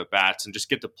 4, 5 at bats, and just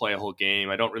get to play a whole game.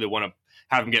 I don't really want to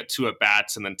have him get 2 at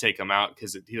bats and then take him out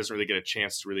because he doesn't really get a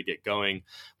chance to really get going.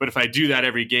 But if I do that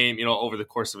every game, over the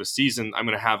course of a season, I'm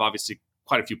going to have obviously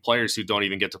quite a few players who don't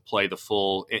even get to play the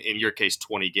full, in your case,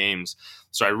 20 games.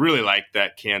 So I really like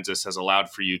that Kansas has allowed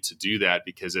for you to do that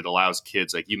because it allows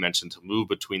kids, like you mentioned, to move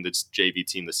between the JV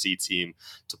team, the C team,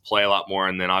 to play a lot more.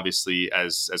 And then obviously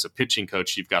as a pitching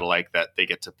coach, you've got to like that they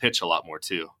get to pitch a lot more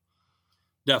too.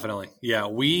 Definitely. Yeah.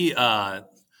 We,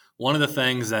 one of the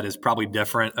things that is probably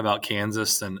different about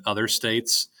Kansas than other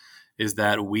states is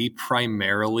that we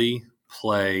primarily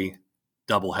play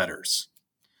doubleheaders.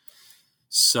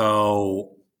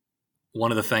 So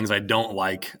one of the things I don't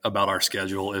like about our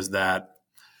schedule is that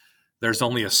there's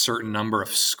only a certain number of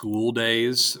school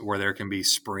days where there can be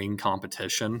spring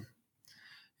competition.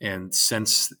 And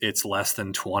since it's less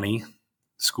than 20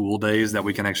 school days that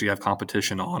we can actually have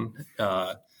competition on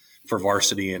for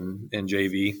varsity and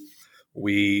JV,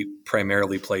 we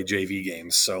primarily play JV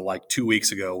games. So like 2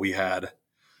 weeks ago, we had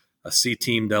a C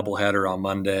team doubleheader on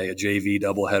Monday, a JV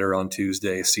doubleheader on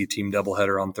Tuesday, a C team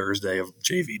doubleheader on Thursday, a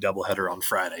JV doubleheader on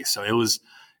Friday. So it was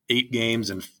 8 games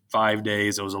in 5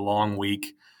 days. It was a long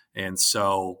week. And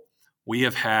so we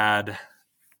have had,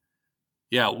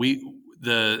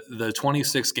 the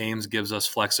 26 games gives us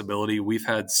flexibility. We've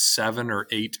had 7 or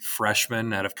 8 freshmen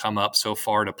that have come up so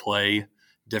far to play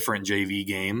different JV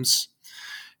games.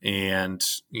 And,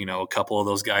 a couple of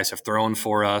those guys have thrown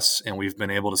for us, and we've been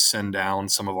able to send down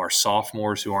some of our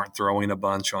sophomores who aren't throwing a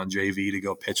bunch on JV to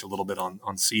go pitch a little bit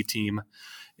on C team.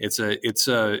 It's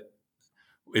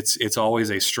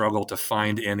always a struggle to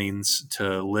find innings,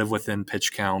 to live within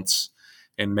pitch counts,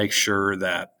 and make sure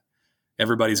that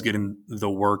everybody's getting the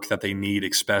work that they need,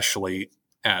 especially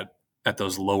at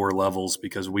those lower levels,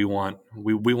 because we want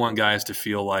guys to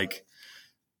feel like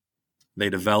they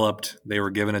developed, they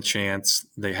were given a chance,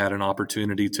 they had an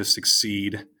opportunity to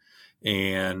succeed,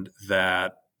 and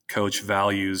that coach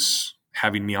values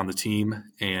having me on the team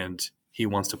and he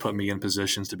wants to put me in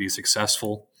positions to be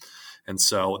successful. And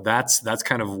so that's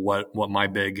kind of what my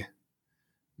big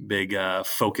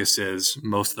focus is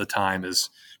most of the time, is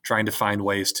trying to find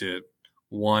ways to,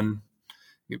 one,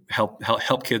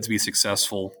 help kids be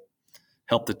successful,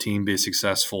 help the team be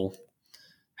successful,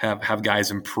 have guys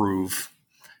improve,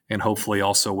 and hopefully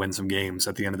also win some games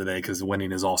at the end of the day, because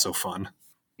winning is also fun.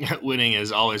 Winning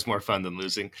is always more fun than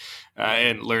losing,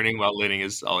 and learning while winning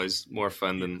is always more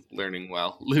fun than learning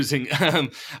while losing.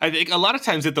 I think a lot of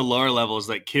times at the lower levels,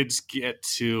 like kids get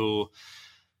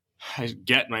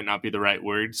might not be the right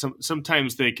word.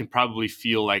 Sometimes they can probably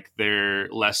feel like they're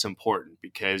less important,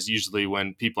 because usually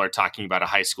when people are talking about a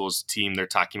high school's team, they're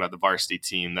talking about the varsity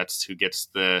team. That's who gets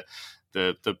the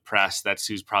press. That's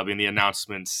who's probably in the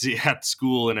announcements at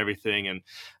school and everything.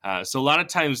 And so a lot of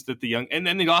times that the young, and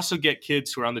then they also get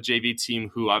kids who are on the JV team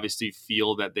who obviously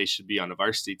feel that they should be on a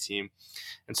varsity team.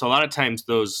 And so a lot of times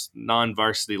those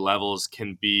non-varsity levels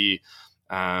can be,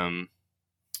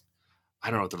 I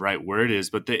don't know what the right word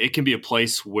is, but it can be a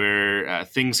place where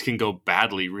things can go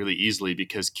badly really easily,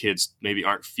 because kids maybe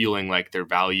aren't feeling like they're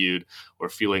valued or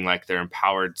feeling like they're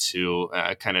empowered to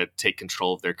kind of take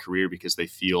control of their career, because they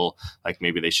feel like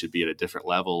maybe they should be at a different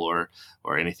level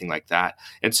or anything like that.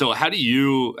 And so how do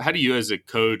you as a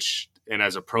coach and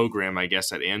as a program, I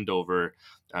guess, at Andover,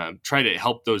 try to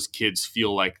help those kids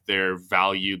feel like they're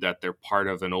valued, that they're part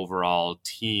of an overall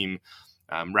team,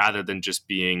 rather than just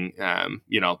being,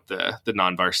 the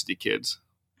non-varsity kids?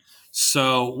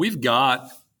 So we've got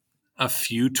a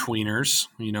few tweeners.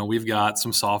 We've got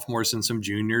some sophomores and some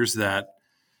juniors that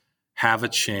have a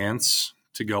chance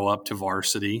to go up to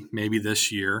varsity maybe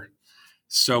this year.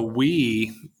 So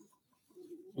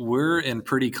we're in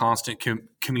pretty constant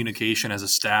communication as a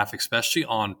staff, especially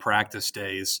on practice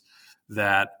days,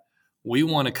 that we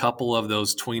want a couple of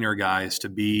those tweener guys to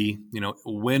be,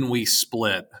 when we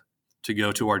split to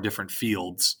go to our different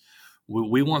fields,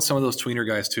 we want some of those tweener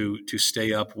guys to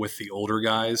stay up with the older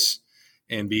guys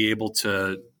and be able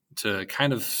to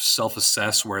kind of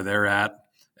self-assess where they're at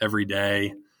every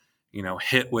day,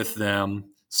 hit with them,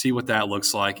 see what that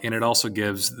looks like. And it also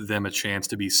gives them a chance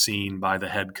to be seen by the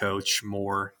head coach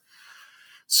more.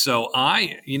 So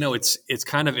it's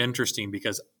kind of interesting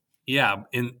because,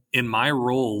 in my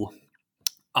role,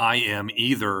 I am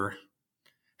either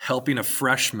helping a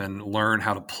freshman learn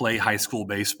how to play high school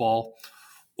baseball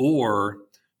or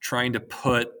trying to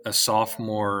put a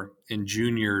sophomore and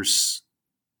junior's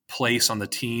place on the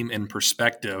team in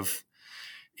perspective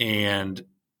and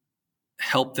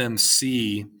help them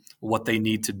see what they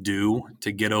need to do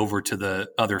to get over to the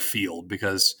other field,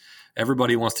 because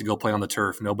everybody wants to go play on the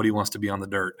turf. Nobody wants to be on the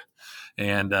dirt.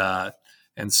 And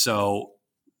so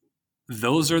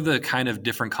those are the kind of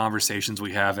different conversations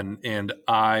we have. And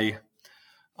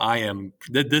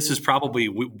this is probably,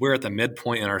 we're at the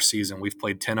midpoint in our season. We've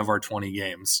played 10 of our 20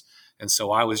 games. And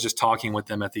so I was just talking with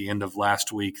them at the end of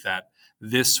last week that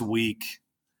this week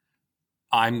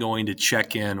I'm going to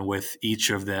check in with each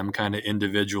of them kind of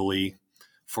individually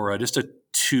for just a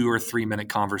 2 or 3 minute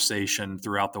conversation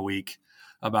throughout the week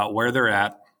about where they're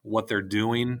at, what they're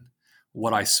doing,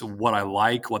 what I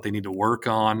like, what they need to work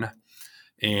on,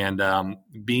 and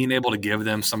being able to give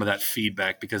them some of that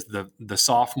feedback, because the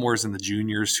sophomores and the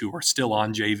juniors who are still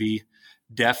on JV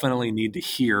definitely need to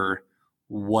hear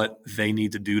what they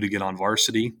need to do to get on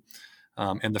varsity.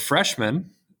 And the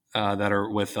freshmen that are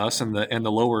with us and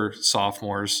the lower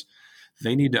sophomores,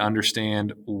 they need to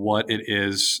understand what it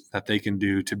is that they can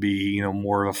do to be,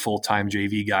 more of a full-time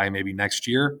JV guy maybe next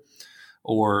year,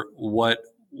 or what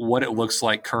it looks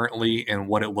like currently and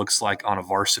what it looks like on a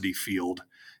varsity field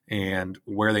and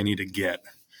where they need to get.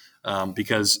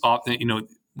 Because,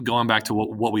 going back to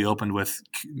what we opened with,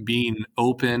 being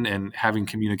open and having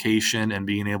communication and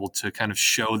being able to kind of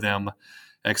show them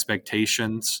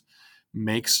expectations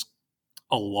makes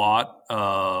a lot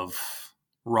of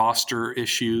roster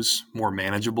issues more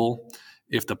manageable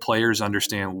if the players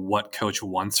understand what coach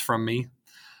wants from me.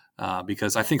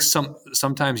 Because I think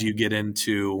sometimes you get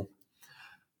into,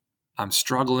 I'm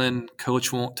struggling,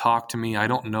 coach won't talk to me, I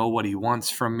don't know what he wants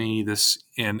from me, this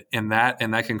and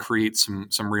that can create some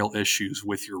real issues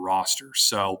with your roster.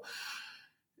 So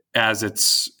as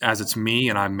it's me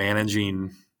and I'm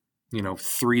managing,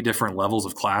 3 different levels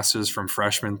of classes from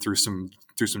freshmen through some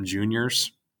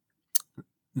juniors,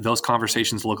 those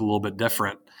conversations look a little bit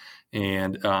different.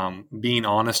 And being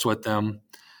honest with them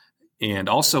and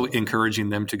also encouraging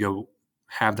them to go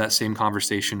have that same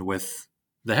conversation with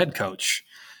the head coach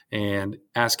and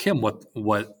ask him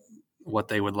what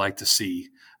they would like to see,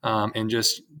 and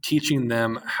just teaching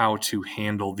them how to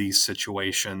handle these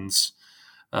situations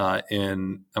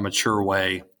in a mature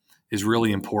way is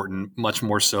really important, much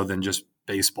more so than just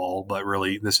baseball. But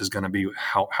really, this is going to be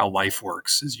how life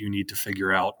works, is you need to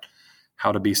figure out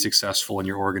how to be successful in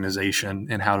your organization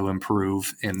and how to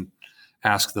improve and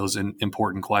ask those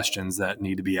important questions that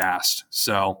need to be asked.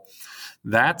 So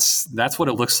that's what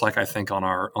it looks like, I think, on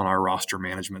our roster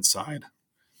management side.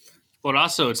 Well,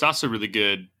 it's also really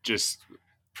good, just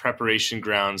preparation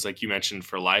grounds, like you mentioned,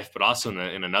 for life, but also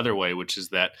in another way, which is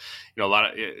that, a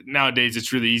lot of nowadays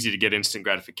it's really easy to get instant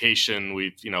gratification.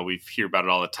 We hear about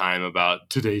it all the time about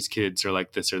today's kids are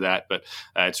like this or that, but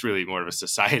it's really more of a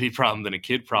society problem than a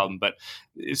kid problem. But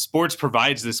sports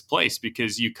provides this place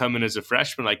because you come in as a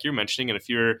freshman, like you're mentioning, and if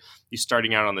you're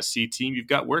starting out on the C team, you've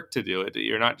got work to do.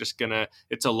 You're not just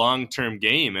it's a long-term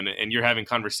game, and you're having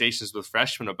conversations with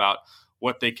freshmen about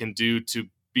what they can do to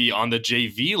be on the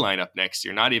JV lineup next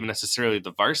year, not even necessarily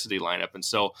the varsity lineup. And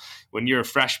so when you're a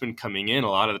freshman coming in, a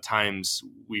lot of the times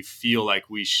we feel like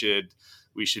we should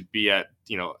be at,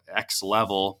 X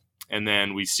level. And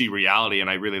then we see reality. And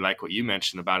I really like what you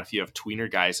mentioned about if you have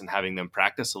tweener guys and having them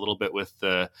practice a little bit with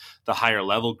the higher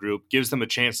level group, gives them a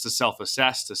chance to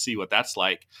self-assess, to see what that's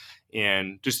like.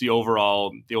 And just the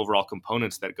overall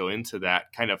components that go into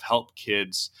that kind of help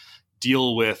kids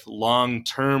deal with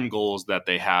long-term goals that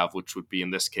they have, which would be in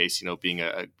this case, being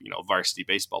a varsity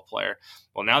baseball player.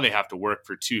 Well, now they have to work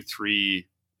for 2, 3,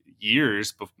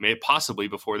 years, possibly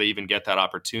before they even get that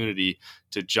opportunity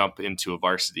to jump into a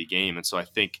varsity game. And so I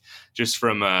think just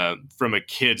from a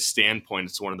kid's standpoint,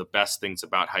 it's one of the best things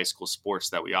about high school sports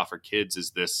that we offer kids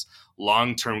is this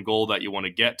long-term goal that you want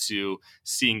to get to,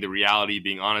 seeing the reality,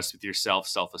 being honest with yourself,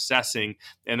 self-assessing.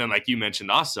 And then, like you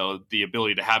mentioned, also the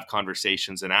ability to have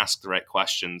conversations and ask the right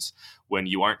questions when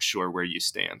you aren't sure where you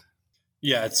stand.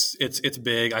 Yeah, it's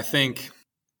big. I think,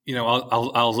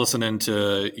 I was listening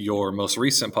to your most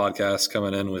recent podcast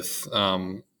coming in with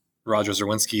Roger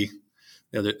Zerwinski,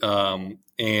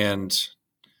 and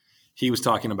he was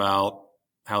talking about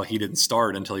how he didn't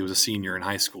start until he was a senior in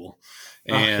high school,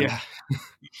 and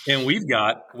and we've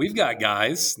got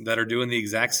guys that are doing the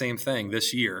exact same thing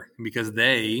this year because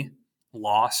they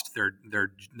lost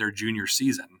their junior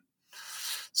season.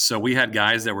 So we had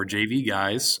guys that were JV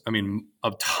guys. I mean,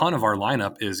 a ton of our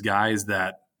lineup is guys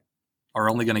that are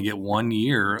only going to get 1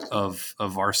 year of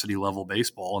varsity level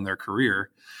baseball in their career.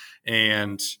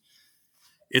 And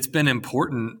it's been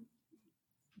important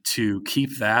to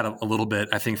keep that a little bit,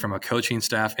 I think, from a coaching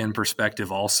staff in perspective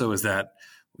also, is that,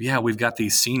 yeah, we've got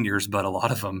these seniors, but a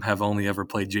lot of them have only ever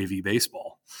played JV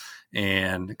baseball.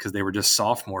 And because they were just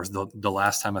sophomores the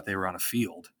last time that they were on a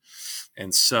field.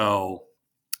 And so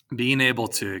being able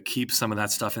to keep some of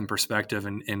that stuff in perspective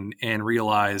and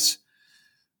realize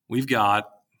we've got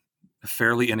a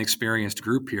fairly inexperienced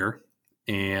group here,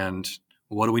 and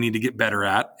what do we need to get better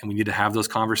at? And we need to have those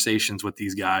conversations with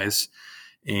these guys.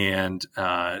 And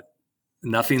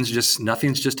nothing's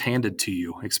just handed to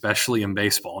you, especially in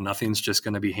baseball. Nothing's just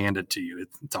going to be handed to you.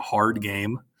 It's a hard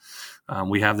game.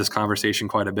 We have this conversation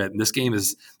quite a bit. And this game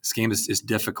is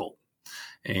difficult.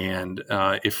 And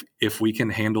if we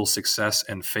can handle success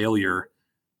and failure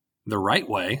the right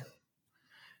way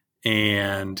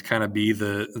and kind of be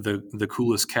the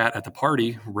coolest cat at the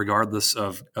party, regardless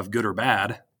of good or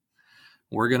bad,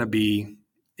 we're going to be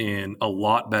in a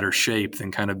lot better shape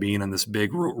than kind of being in this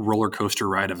big roller coaster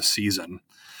ride of a season.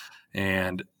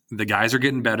 And the guys are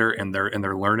getting better, and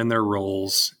they're learning their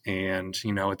roles. And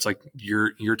it's like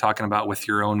you're talking about with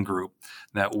your own group,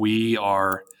 that we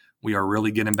are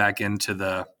really getting back into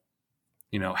the,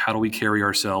 how do we carry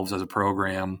ourselves as a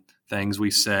program, things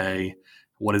we say,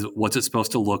 what's it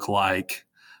supposed to look like,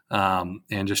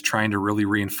 and just trying to really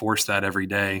reinforce that every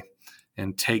day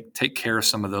and take care of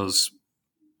some of those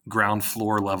ground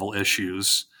floor level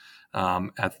issues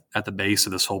at the base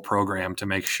of this whole program to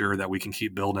make sure that we can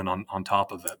keep building on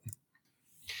top of it.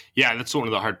 Yeah, that's one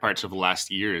of the hard parts of the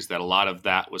last year, is that a lot of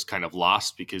that was kind of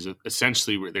lost because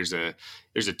essentially there's a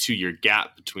 2-year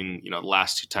gap between the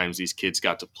last 2 times these kids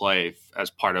got to play as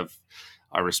part of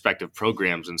our respective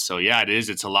programs. And so, yeah,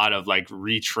 it's a lot of like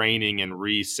retraining and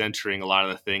recentering a lot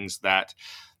of the things that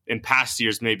in past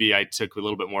years maybe I took a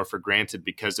little bit more for granted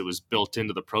because it was built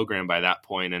into the program by that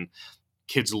point, and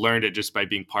kids learned it just by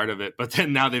being part of it. But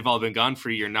then now they've all been gone for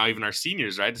a year. Now even our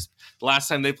seniors, right? The last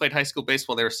time they played high school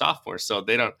baseball, they were sophomores, so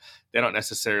they don't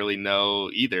necessarily know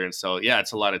either. And so, yeah,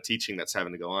 it's a lot of teaching that's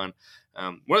having to go on.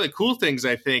 One of the cool things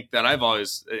I think that I've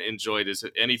always enjoyed is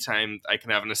that anytime I can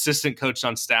have an assistant coach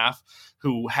on staff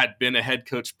who had been a head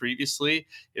coach previously,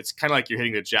 it's kind of like you're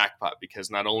hitting the jackpot, because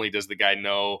not only does the guy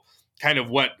know kind of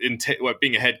what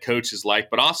being a head coach is like,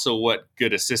 but also what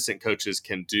good assistant coaches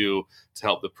can do to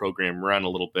help the program run a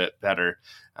little bit better.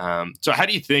 So how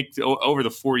do you think over the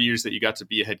 4 years that you got to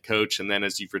be a head coach, and then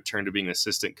as you've returned to being an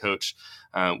assistant coach,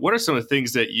 what are some of the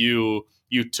things that you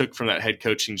took from that head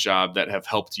coaching job that have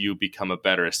helped you become a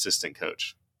better assistant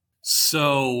coach?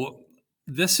 So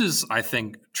this is, I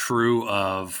think, true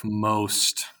of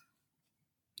most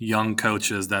young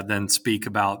coaches that then speak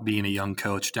about being a young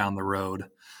coach down the road.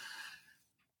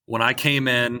 When I came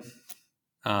in,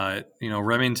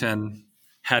 Remington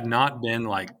had not been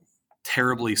like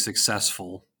terribly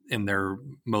successful in their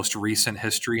most recent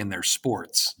history in their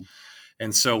sports.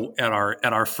 And so at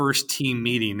our first team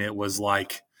meeting, it was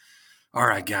like, all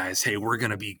right, guys, hey, we're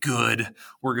going to be good.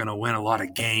 We're going to win a lot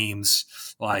of games.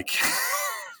 Like,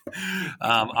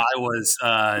 I was,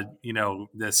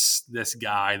 this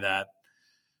guy that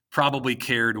probably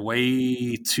cared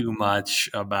way too much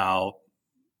about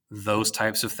those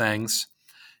types of things.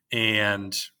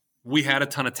 And we had a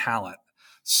ton of talent.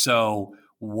 So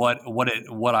what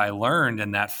I learned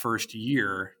in that first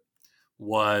year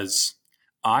was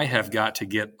I have got to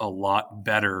get a lot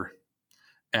better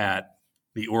at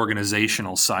the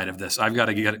organizational side of this. I've got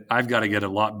to get a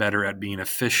lot better at being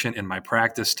efficient in my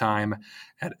practice time,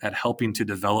 at helping to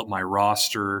develop my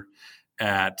roster,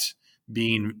 at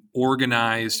being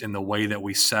organized in the way that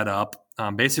we set up.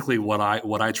 Basically, what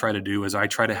I try to do is I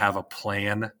try to have a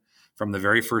plan from the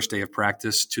very first day of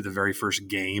practice to the very first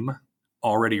game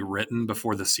already written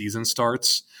before the season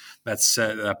starts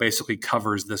that basically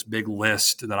covers this big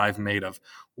list that I've made of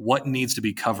what needs to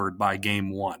be covered by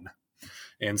game one.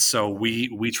 And so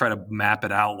we try to map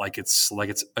it out like it's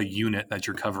a unit that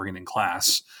you're covering in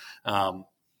class.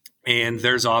 And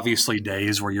there's obviously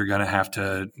days where you're going to have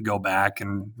to go back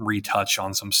and retouch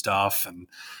on some stuff, and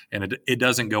it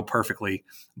doesn't go perfectly.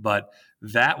 But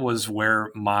that was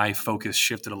where my focus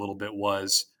shifted a little bit.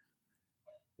 Was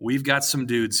we've got some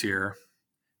dudes here,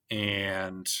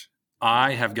 and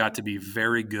I have got to be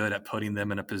very good at putting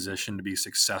them in a position to be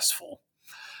successful.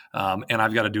 And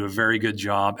I've got to do a very good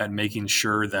job at making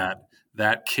sure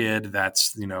that kid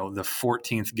that's, the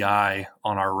 14th guy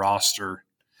on our roster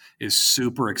is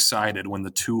super excited when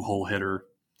the 2-hole hitter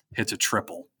hits a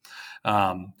triple,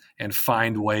 and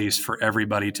find ways for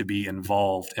everybody to be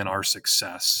involved in our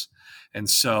success. And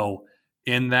so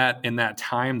in that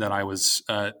time that I was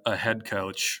a head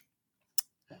coach,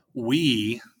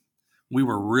 we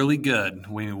were really good.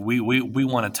 We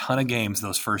won a ton of games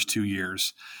those first 2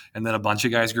 years, and then a bunch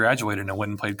of guys graduated and went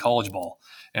and played college ball.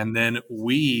 And then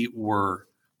we were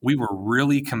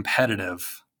really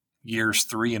competitive years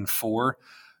 3 and 4,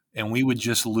 and we would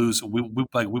just lose. We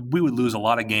would lose a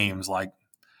lot of games, like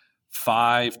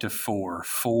 5-4,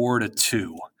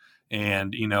 4-2,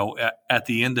 and at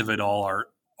the end of it all,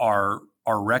 our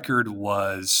record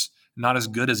was not as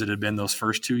good as it had been those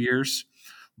first 2 years.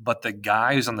 But the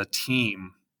guys on the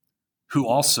team who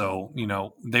also,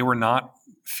 they were not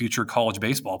future college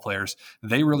baseball players,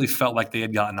 they really felt like they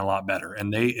had gotten a lot better.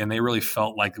 And they really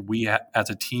felt like we as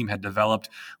a team had developed.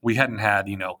 We hadn't had,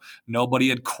 nobody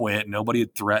had quit. Nobody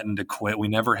had threatened to quit. We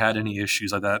never had any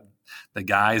issues like that. The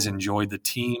guys enjoyed the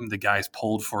team. The guys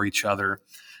pulled for each other.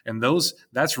 And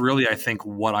that's really, I think,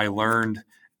 what I learned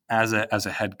as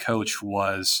a head coach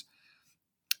was,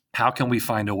 how can we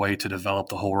find a way to develop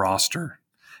the whole roster?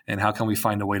 And how can we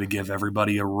find a way to give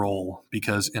everybody a role?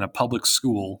 Because in a public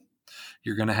school,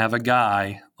 you're going to have a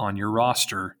guy on your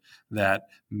roster that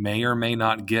may or may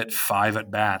not get 5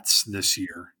 at-bats this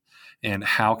year. And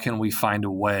how can we find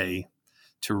a way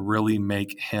to really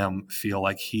make him feel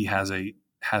like he has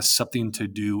something to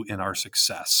do in our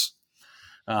success?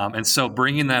 And so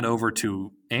bringing that over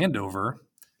to Andover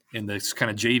in this kind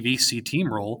of JVC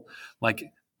team role,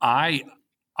 like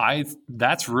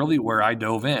that's really where I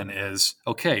dove in. Is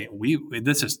okay,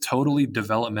 this is totally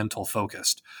developmental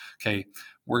focused. Okay,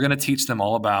 we're going to teach them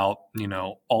all about,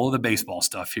 all of the baseball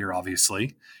stuff here,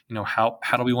 obviously. How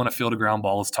do we want to field a ground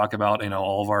ball? Let's talk about,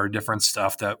 all of our different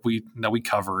stuff that we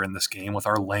cover in this game with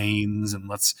our lanes, and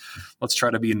let's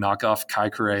try to be a knockoff Kai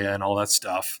Correa and all that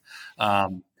stuff.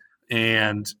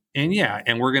 And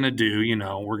we're going to do,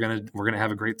 we're going to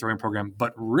have a great throwing program,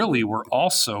 but really we're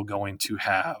also going to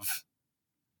have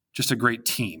just a great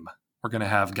team. We're going to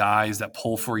have guys that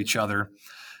pull for each other.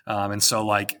 And so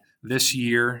like this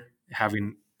year,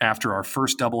 after our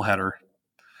first doubleheader,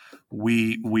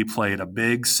 we played a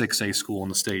big 6A school in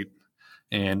the state,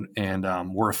 and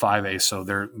we're a 5A, so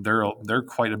they're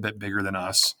quite a bit bigger than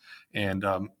us. And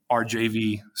our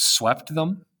JV swept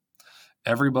them.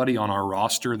 Everybody on our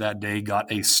roster that day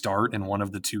got a start in one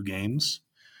of the 2 games.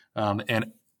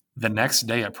 And the next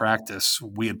day at practice,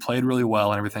 we had played really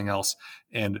well and everything else.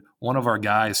 And one of our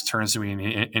guys turns to me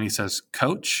and he says,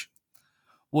 "Coach,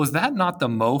 was that not the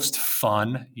most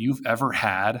fun you've ever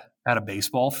had at a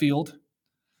baseball field?"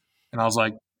 And I was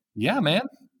like, "Yeah, man,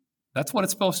 that's what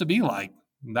it's supposed to be like.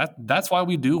 That's why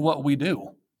we do what we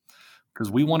do,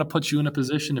 because we want to put you in a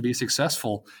position to be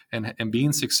successful, and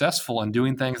being successful and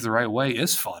doing things the right way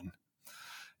is fun."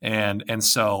 And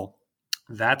so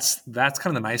that's kind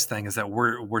of the nice thing, is that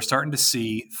we're starting to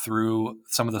see through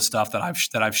some of the stuff that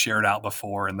I've shared out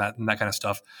before, and that kind of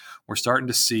stuff. We're starting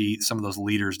to see some of those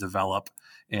leaders develop,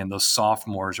 and those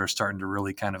sophomores are starting to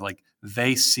really kind of like,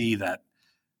 they see that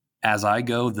as I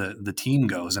go, the team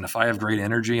goes, and if I have great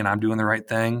energy and I'm doing the right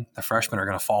thing, the freshmen are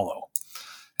going to follow.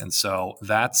 And so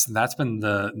that's been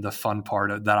the fun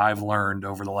part that I've learned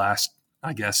over the last,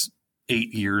 I guess,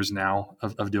 8 years now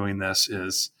of doing this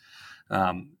is.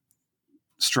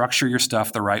 Structure your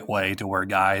stuff the right way to where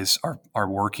guys are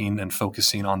working and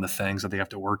focusing on the things that they have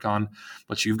to work on.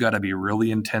 But you've got to be really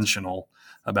intentional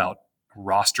about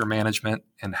roster management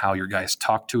and how your guys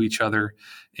talk to each other,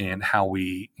 and how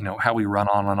we run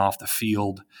on and off the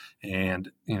field,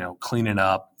 and, cleaning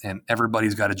up, and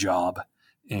everybody's got a job.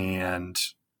 And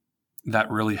that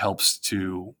really helps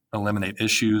to eliminate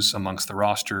issues amongst the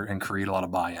roster and create a lot of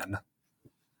buy-in.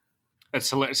 That's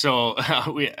hilarious. So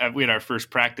we had our first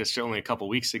practice only a couple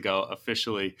weeks ago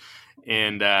officially,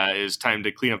 and it was time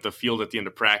to clean up the field at the end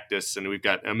of practice, and we've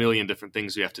got a million different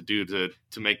things we have to do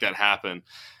to make that happen.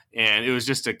 And it was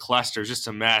just a cluster, just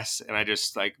a mess. And I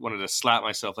just like wanted to slap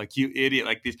myself, like, you idiot.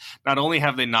 Like, these, not only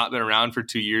have they not been around for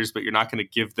 2 years, but you're not going to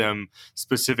give them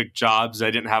specific jobs.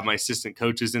 I didn't have my assistant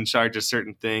coaches in charge of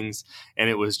certain things, and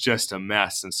it was just a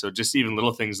mess. And so just even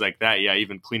little things like that,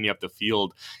 even cleaning up the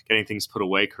field, getting things put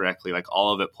away correctly, like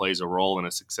all of it plays a role in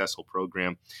a successful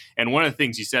program. And one of the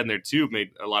things you said in there too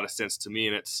made a lot of sense to me.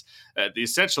 And it's the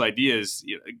essential idea is,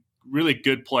 really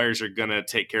good players are going to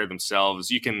take care of themselves.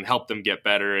 You can help them get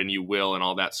better, and you will, and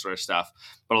all that sort of stuff.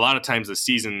 But a lot of times the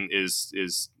season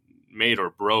is made or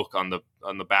broke on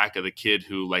the back of the kid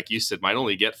who, like you said, might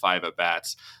only get 5 at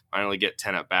bats, might only get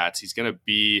 10 at bats. He's going to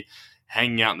be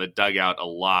hanging out in the dugout a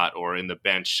lot, or in the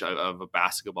bench of a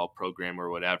basketball program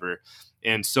or whatever.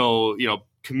 And so,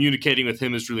 communicating with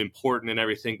him is really important and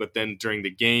everything. But then during the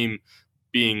game,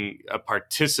 being a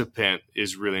participant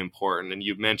is really important. And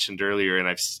you mentioned earlier,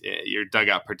 and your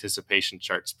dugout participation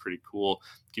chart's pretty cool.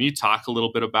 Can you talk a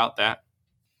little bit about that?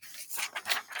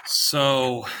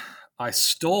 So I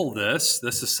stole this.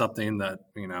 This is something that,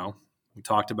 we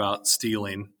talked about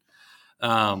stealing.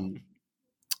 I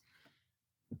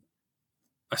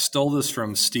stole this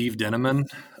from Steve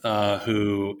Dinneman,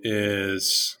 who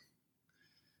is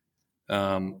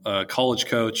a college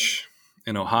coach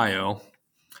in Ohio.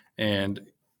 And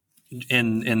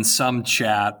in some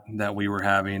chat that we were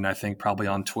having, I think probably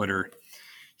on Twitter,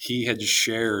 he had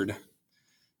shared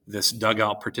this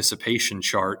dugout participation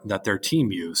chart that their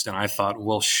team used. And I thought,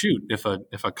 well, shoot, if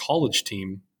a college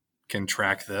team can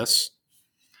track this,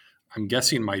 I'm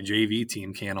guessing my JV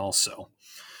team can also.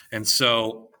 And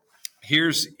so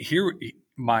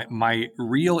my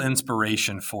real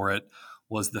inspiration for it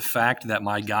was the fact that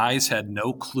my guys had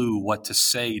no clue what to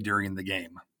say during the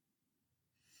game.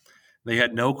 They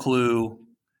had no clue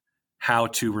how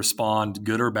to respond,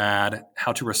 good or bad,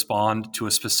 how to respond to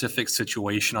a specific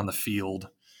situation on the field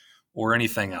or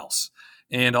anything else.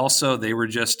 And also they were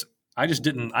I just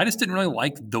didn't really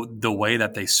like the way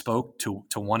that they spoke to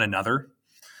one another.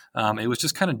 It was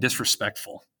just kind of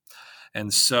disrespectful.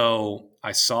 And so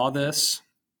I saw this,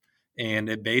 and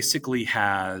it basically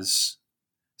has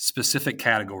specific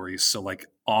categories. So like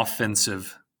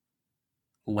offensive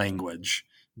language,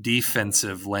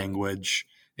 defensive language,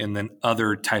 and then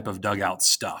other type of dugout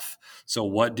stuff. So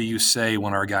what do you say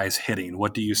when our guy's hitting?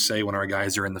 What do you say when our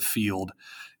guys are in the field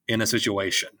in a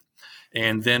situation?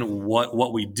 And then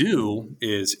what we do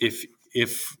is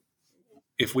if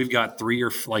we've got 3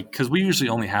 or because we usually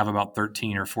only have about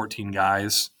 13 or 14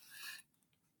 guys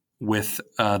with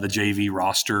the JV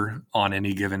roster on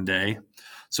any given day.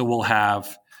 So we'll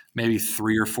have maybe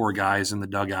 3 or 4 guys in the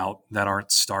dugout that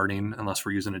aren't starting unless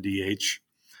we're using a DH.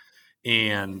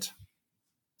 And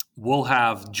we'll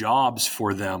have jobs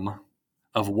for them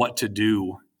of what to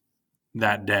do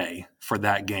that day for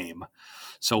that game.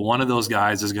 So one of those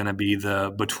guys is going to be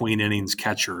the between innings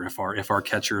catcher if our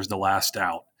catcher is the last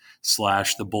out /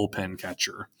 the bullpen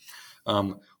catcher.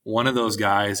 One of those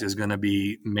guys is going to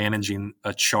be managing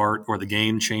a chart or the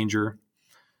game changer.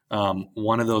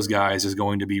 One of those guys is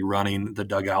going to be running the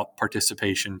dugout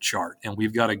participation chart. And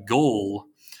we've got a goal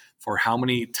for how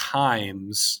many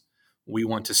times we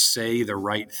want to say the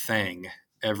right thing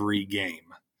every game.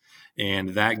 And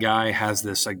that guy has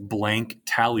this like blank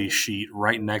tally sheet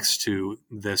right next to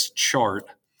this chart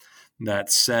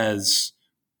that says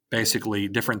basically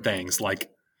different things. Like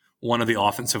one of the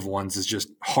offensive ones is just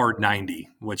hard 90,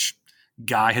 which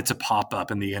guy hits a pop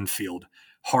up in the infield,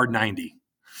 hard 90,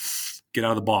 get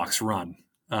out of the box, run.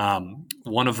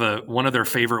 One of their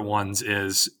favorite ones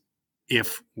is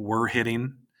if we're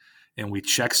hitting and we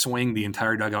check swing, the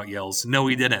entire dugout yells, "No,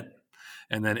 he didn't."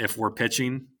 And then if we're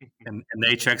pitching and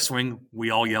they check swing, we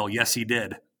all yell, "Yes, he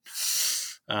did."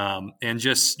 And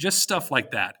just stuff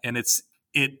like that. And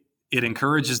it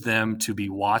encourages them to be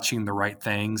watching the right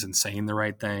things and saying the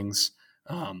right things.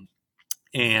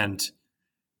 And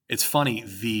it's funny,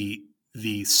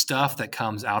 the stuff that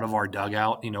comes out of our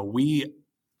dugout,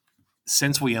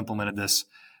 since we implemented this,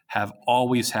 have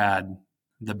always had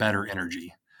the better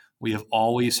energy. We have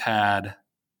always had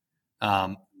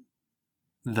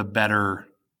the better,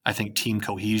 I think, team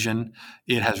cohesion.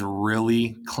 It has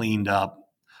really cleaned up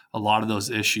a lot of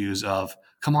those issues of,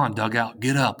 come on, dugout,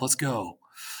 get up, let's go.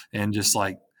 And just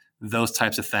like those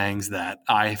types of things that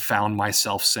I found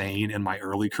myself saying in my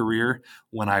early career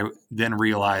when I then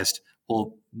realized,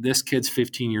 well, this kid's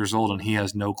 15 years old and he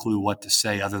has no clue what to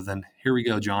say other than, "Here we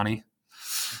go, Johnny."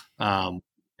 And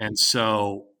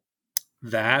so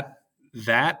that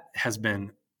has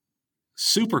been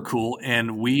super cool.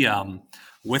 And we,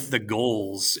 with the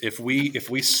goals, if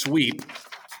we sweep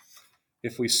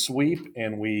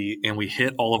and we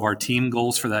hit all of our team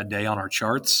goals for that day on our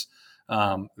charts,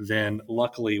 Then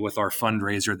luckily with our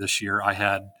fundraiser this year, I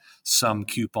had some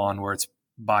coupon where it's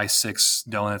buy 6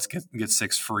 donuts, get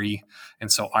 6 free.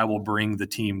 And so I will bring the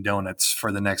team donuts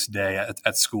for the next day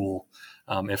at school.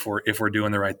 If we're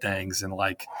doing the right things. And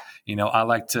I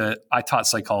taught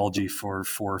psychology for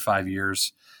 4 or 5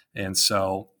 years. And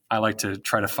so I like to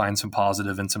try to find some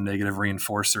positive and some negative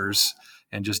reinforcers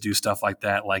and just do stuff like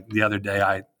that. Like the other day,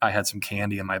 I had some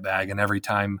candy in my bag, and every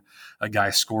time a guy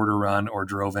scored a run or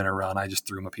drove in a run, I just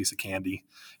threw him a piece of candy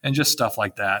and just stuff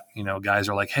like that. Guys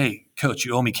are like, "Hey, coach,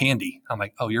 you owe me candy." I'm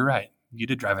like, "Oh, you're right. You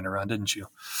did drive in a run, didn't you?"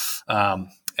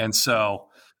 And so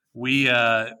we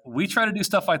try to do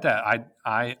stuff like that.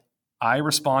 I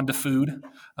respond to food,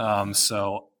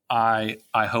 so I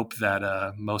hope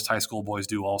that most high school boys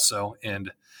do also,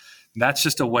 and that's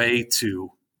just a way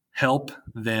to help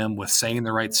them with saying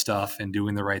the right stuff and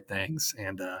doing the right things,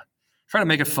 and try to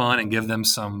make it fun and give them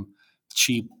some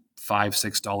cheap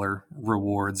 $5-6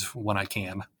 rewards when I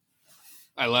can.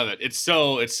 I love it. It's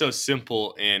so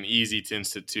simple and easy to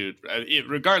institute.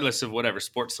 Regardless of whatever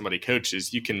sport somebody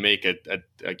coaches, you can make a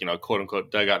quote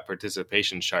unquote dugout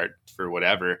participation chart for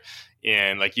whatever,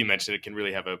 and like you mentioned, it can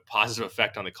really have a positive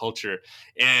effect on the culture.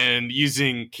 And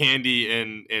using candy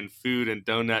and food and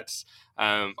donuts,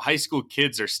 high school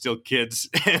kids are still kids,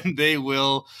 and they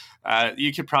will.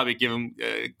 You could probably give them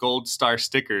gold star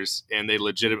stickers, and they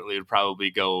legitimately would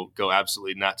probably go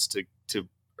absolutely nuts to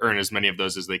earn as many of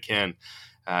those as they can.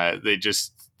 They're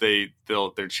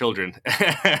children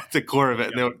at the core of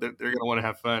it. Yeah. They're going to want to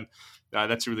have fun.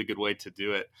 That's a really good way to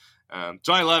do it.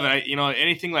 So I love it.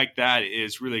 Anything like that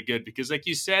is really good because, like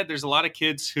you said, there's a lot of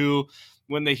kids who,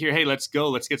 when they hear, "Hey, let's go,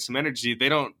 let's get some energy," they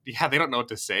don't know what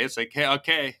to say. It's like, "Hey,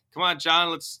 okay, come on, John,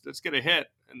 let's get a hit,"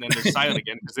 and then they're silent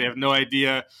again because they have no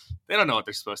idea. They don't know what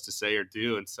they're supposed to say or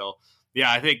do, and so. Yeah,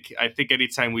 I think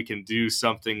anytime we can do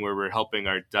something where we're helping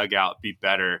our dugout be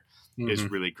better is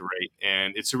really great.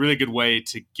 And it's a really good way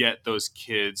to get those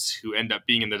kids who end up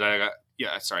being in the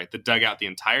dugout the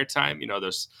entire time.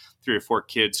 Those 3 or 4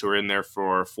 kids who are in there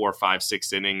for 4, 5,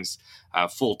 6 innings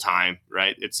full time,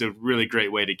 right? It's a really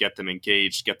great way to get them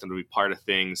engaged, get them to be part of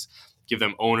things, give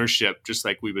them ownership, just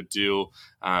like we would do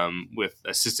with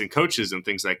assistant coaches and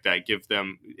things like that.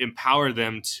 Empower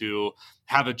them to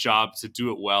have a job, to do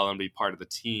it well and be part of the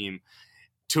team,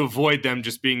 to avoid them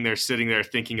just being there, sitting there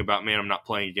thinking about, "Man, I'm not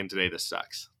playing again today. This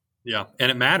sucks." Yeah.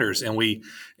 And it matters. And we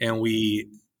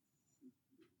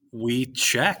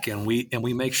check and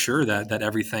we make sure that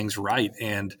everything's right.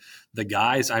 And the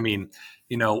guys,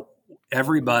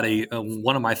 everybody,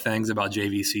 one of my things about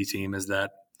JVC team is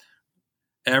that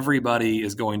everybody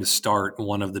is going to start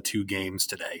one of the 2 games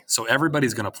today. So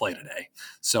everybody's going to play today.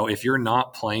 So if you're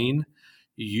not playing,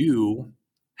 you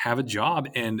have a job,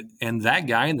 and that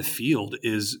guy in the field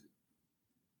is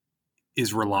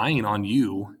relying on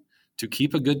you to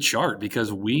keep a good chart,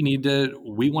 because we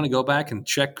want to go back and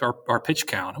check our pitch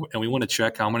count, and we want to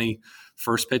check how many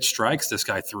first pitch strikes this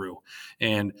guy threw.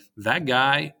 And that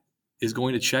guy is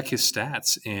going to check his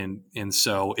stats. And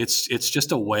so it's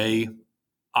just a way.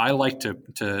 I like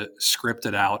to script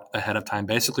it out ahead of time.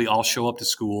 Basically, I'll show up to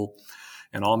school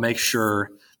and I'll make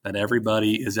sure that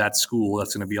everybody is at school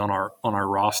that's going to be on our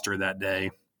roster that day.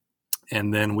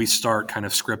 And then we start kind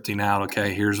of scripting out,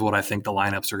 okay, here's what I think the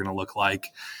lineups are going to look like.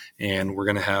 And we're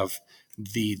going to have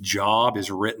the job is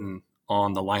written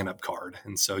on the lineup card.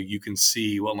 And so you can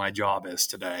see what my job is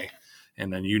today.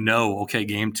 And then okay,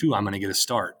 game 2, I'm going to get a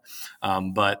start.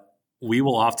 But we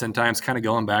will oftentimes, kind of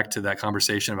going back to that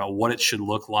conversation about what it should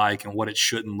look like and what it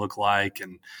shouldn't look like,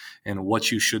 and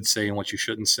what you should say and what you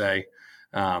shouldn't say.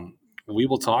 We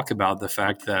will talk about the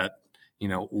fact that,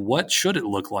 what should it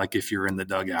look like if you're in the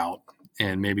dugout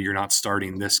and maybe you're not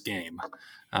starting this game.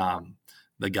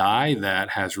 The guy that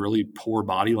has really poor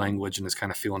body language and is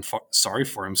kind of feeling sorry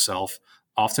for himself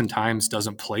oftentimes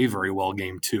doesn't play very well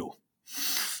game 2.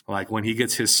 Like when he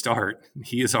gets his start,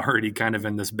 he is already kind of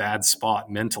in this bad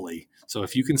spot mentally. So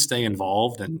if you can stay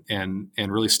involved and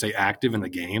really stay active in the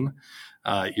game,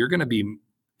 you're going to be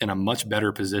in a much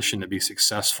better position to be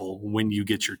successful when you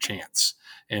get your chance.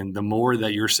 And the more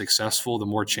that you're successful, the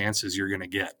more chances you're going to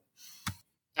get.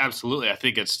 Absolutely. I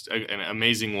think it's an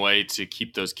amazing way to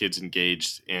keep those kids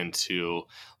engaged and to,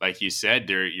 like you said,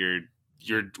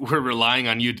 we're relying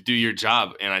on you to do your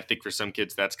job. And I think for some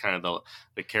kids, that's kind of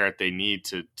the carrot they need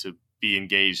to be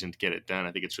engaged and to get it done.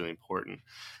 I think it's really important.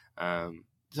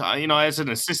 As an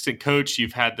assistant coach,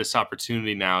 you've had this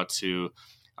opportunity now to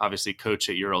obviously coach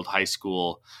at your old high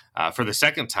school for the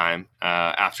second time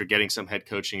after getting some head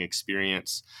coaching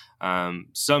experience.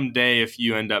 Someday, if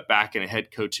you end up back in a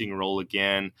head coaching role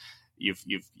again, you've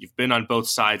been on both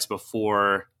sides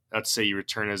before. let's say you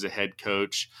return as a head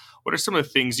coach, what are some of the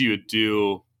things you would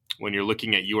do when you're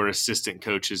looking at your assistant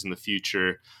coaches in the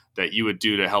future that you would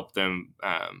do to help them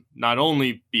not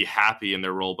only be happy in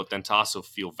their role, but then to also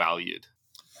feel valued?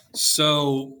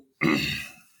 So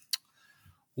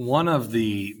one of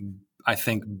the, I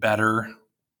think, better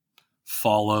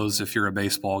follows if you're a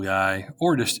baseball guy,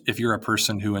 or just if you're a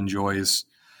person who enjoys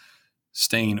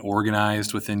staying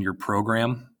organized within your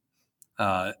program,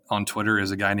 on Twitter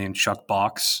is a guy named Chuck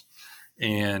Box.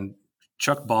 And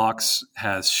Chuck Box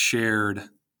has shared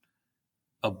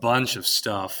a bunch of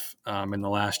stuff in the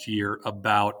last year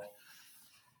about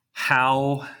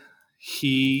how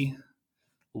he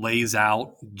lays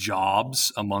out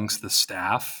jobs amongst the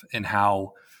staff and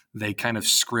how they kind of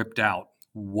script out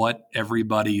what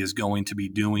everybody is going to be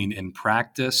doing in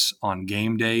practice, on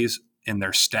game days, in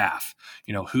their staff.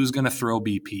 You know, who's going to throw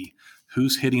BP,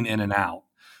 who's hitting in and out,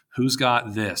 who's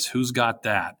got this, who's got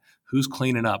that, who's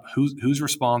cleaning up, who's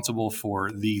responsible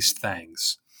for these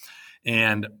things.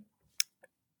 And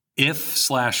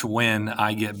if/when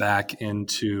I get back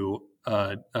into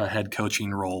a head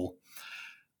coaching role,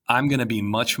 I'm going to be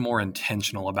much more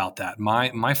intentional about that.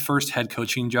 My first head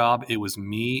coaching job, it was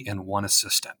me and one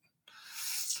assistant.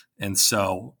 And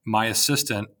so my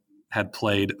assistant had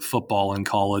played football in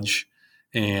college,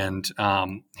 and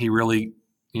he really,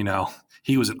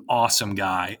 he was an awesome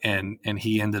guy, and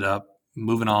he ended up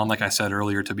moving on, like I said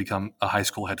earlier, to become a high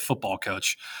school head football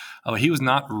coach. He was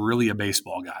not really a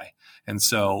baseball guy. And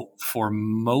so for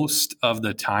most of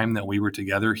the time that we were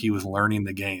together, he was learning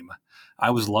the game. I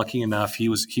was lucky enough. He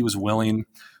was willing.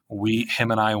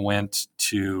 Him and I went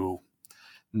to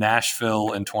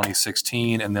Nashville in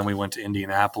 2016, and then we went to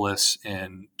Indianapolis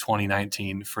in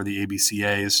 2019 for the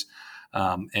ABCAs.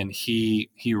 And he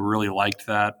really liked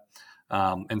that.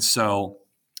 And so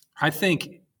I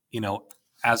think,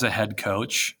 as a head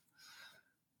coach,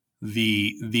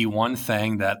 the one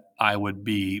thing that I would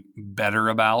be better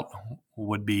about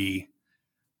would be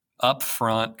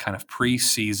upfront kind of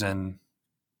preseason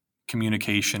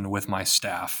communication with my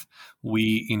staff.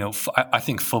 I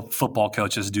think football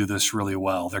coaches do this really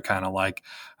well. They're kind of like,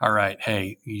 all right,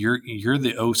 hey, you're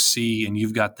the OC and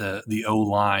you've got the O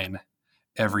line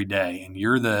every day, and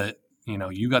you're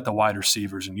you got the wide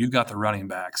receivers and you've got the running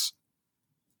backs,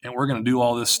 and we're going to do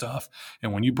all this stuff.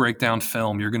 And when you break down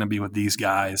film, you're going to be with these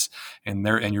guys, and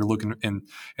you're looking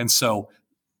and so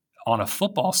on a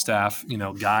football staff,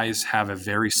 guys have a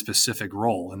very specific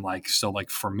role, and like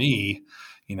for me,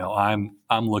 I'm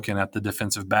looking at the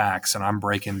defensive backs and I'm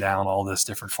breaking down all this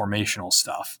different formational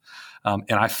stuff.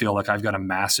 And I feel like I've got a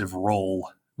massive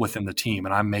role within the team,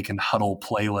 and I'm making huddle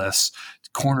playlists,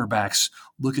 cornerbacks,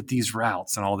 look at these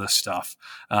routes and all this stuff.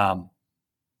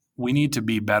 We need to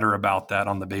be better about that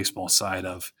on the baseball side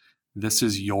of, this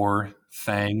is your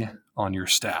thing on your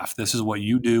staff. This is what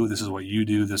you do. This is what you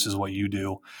do. This is what you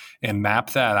do, and map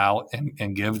that out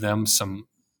and give them some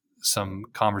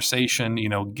conversation,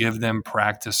 give them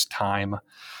practice time,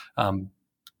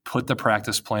 put the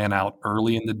practice plan out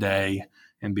early in the day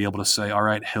and be able to say, all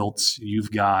right, Hiltz,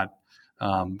 you've got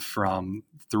from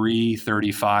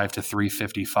 3:35 to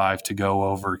 3:55 to go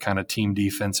over kind of team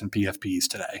defense and PFPs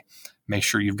today. Make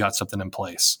sure you've got something in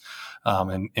place.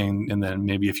 And then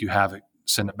maybe if you have it,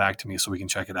 send it back to me so we can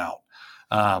check it out.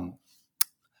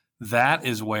 That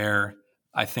is where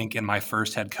I think in my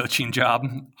first head coaching job,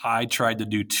 I tried to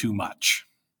do too much.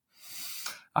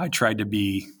 I tried to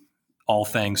be all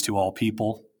things to all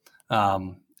people,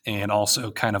 and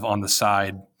also kind of on the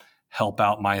side help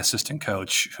out my assistant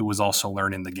coach who was also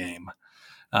learning the game.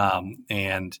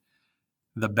 And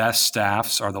the best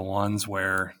staffs are the ones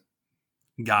where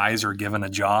guys are given a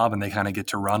job and they kind of get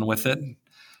to run with it.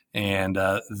 And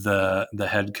the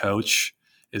head coach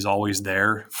is always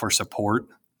there for support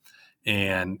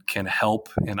and can help.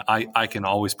 And I can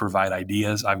always provide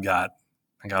ideas. I got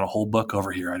a whole book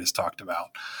over here I just talked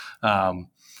about.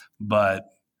 But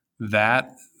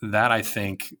that I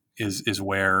think is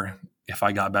where, if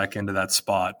I got back into that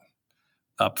spot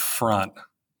up front,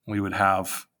 we would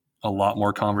have a lot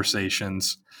more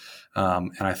conversations.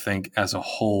 And I think as a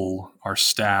whole, our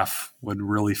staff would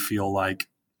really feel like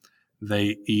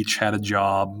they each had a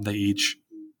job, they each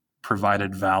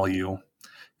provided value.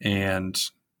 And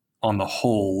on the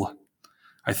whole,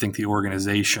 I think the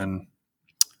organization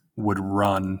would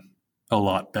run a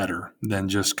lot better than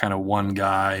just kind of one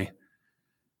guy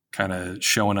kind of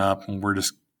showing up and we're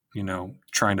just,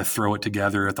 trying to throw it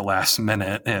together at the last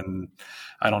minute and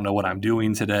I don't know what I'm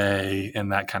doing today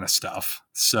and that kind of stuff.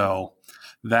 So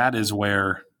that is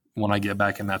where, when I get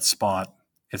back in that spot,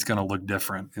 it's going to look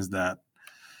different, is that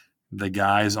the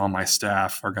guys on my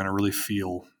staff are going to really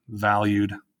feel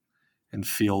valued and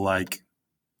feel like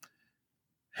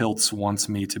Hiltz wants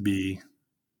me to be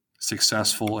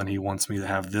successful and he wants me to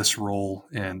have this role,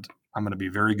 and I'm going to be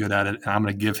very good at it, and I'm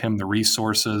going to give him the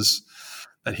resources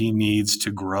that he needs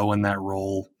to grow in that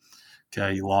role.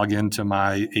 Okay, you log into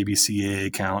my ABCA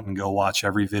account and go watch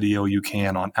every video you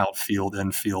can on outfield,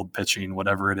 infield, pitching,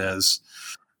 whatever it is.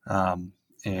 So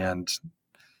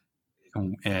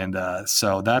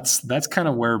that's kind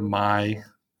of where my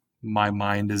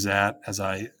mind is at as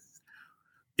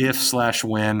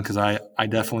if/when, because I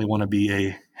definitely want to be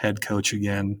a head coach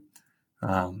again.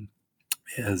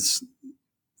 Is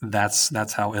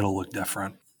that's how it'll look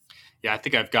different. Yeah, I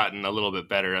think I've gotten a little bit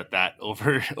better at that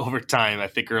over time. I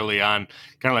think early on,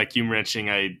 kind of like you mentioning,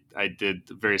 I did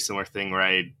a very similar thing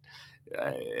where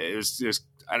it was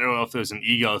I don't know if it was an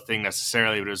ego thing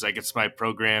necessarily, but it was like, it's my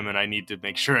program and I need to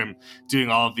make sure I'm doing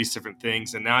all of these different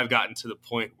things. And now I've gotten to the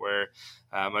point where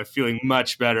I'm feeling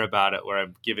much better about it, where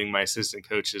I'm giving my assistant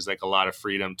coaches like a lot of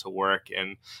freedom to work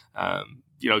and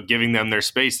giving them their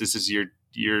space. This is your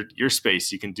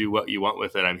space. You can do what you want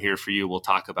with it. I'm here for you. We'll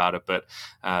talk about it. But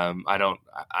I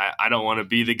don't want to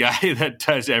be the guy that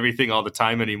does everything all the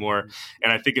time anymore.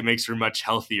 And I think it makes for a much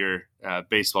healthier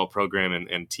baseball program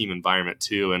and team environment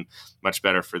too, and much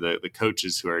better for the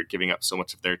coaches who are giving up so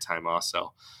much of their time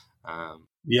also.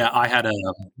 I had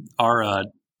our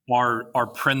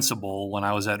principal when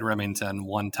I was at Remington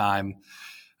one time.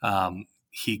 I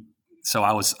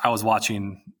was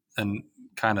watching an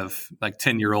kind of like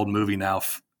 10-year-old movie now,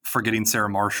 Forgetting Sarah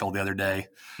Marshall, the other day,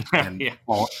 and yeah.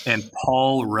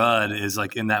 Paul Rudd is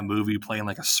like in that movie playing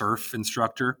like a surf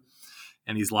instructor,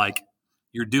 and he's like,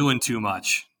 "You're doing too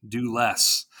much, do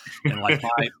less." And like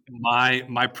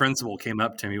my principal came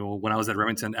up to me when I was at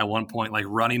Remington at one point, like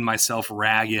running myself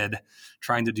ragged,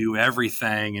 trying to do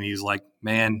everything, and he's like,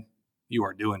 "Man, you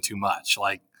are doing too much.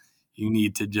 Like, you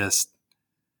need to just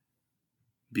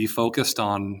be focused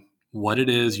on what it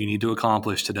is you need to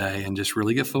accomplish today, and just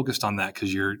really get focused on that,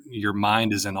 because your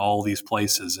mind is in all these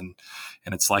places, and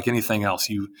it's like anything else.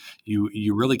 You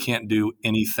really can't do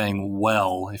anything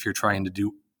well if you're trying to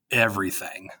do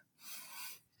everything."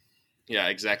 Yeah,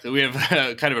 exactly. We have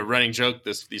kind of a running joke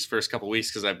these first couple of weeks,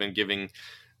 because I've been giving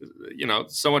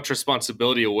so much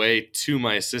responsibility away to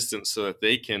my assistants so that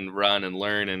they can run and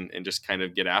learn and just kind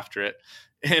of get after it.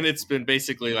 And it's been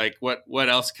basically like, what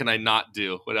else can I not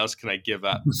do? What else can I give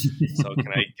up? So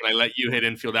can I let you hit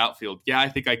infield, outfield? Yeah, I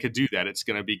think I could do that. It's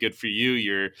going to be good for you.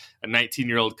 You're a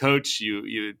 19-year-old coach.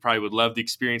 You probably would love the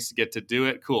experience to get to do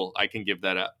it. Cool. I can give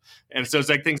that up. And so it's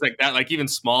like things like that, like even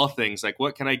small things, like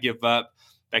what can I give up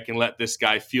that can let this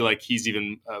guy feel like he's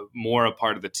even more a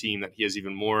part of the team, that he has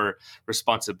even more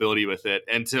responsibility with it,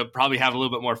 and to probably have a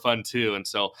little bit more fun too. And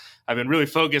so I've been really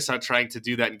focused on trying to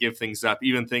do that and give things up,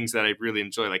 even things that I really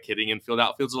enjoy, like hitting infield,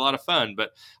 outfield's a lot of fun.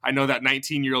 But I know that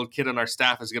 19-year-old kid on our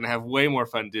staff is going to have way more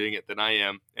fun doing it than I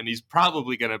am. And he's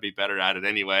probably going to be better at it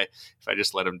anyway if I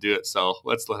just let him do it. So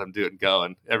let's let him do it and go,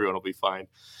 and everyone will be fine.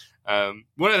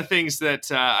 One of the things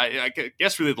that I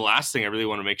guess really the last thing I really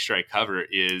want to make sure I cover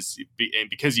is, and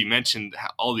because you mentioned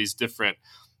all these different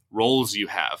roles you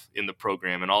have in the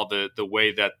program and all the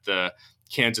way that the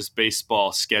Kansas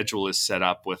baseball schedule is set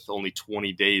up with only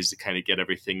 20 days to kind of get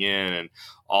everything in, and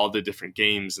all the different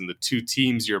games and the two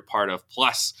teams you're a part of,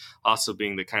 plus also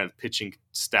being the kind of pitching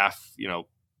staff,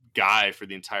 guy for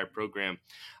the entire program.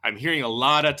 I'm hearing a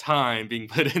lot of time being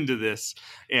put into this,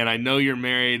 and I know you're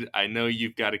married. I know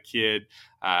you've got a kid.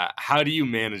 How do you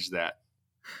manage that?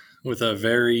 With a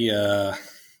very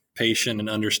patient and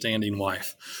understanding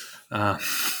wife.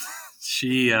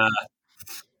 She, I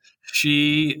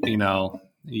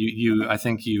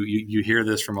think you hear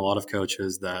this from a lot of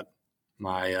coaches, that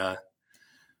my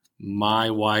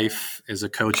wife is a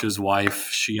coach's wife.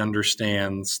 She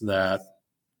understands that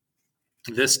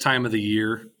this time of the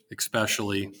year,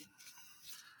 especially,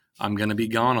 I'm going to be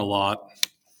gone a lot.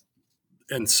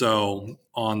 And so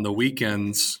on the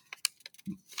weekends,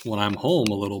 when I'm home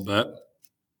a little bit,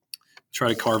 try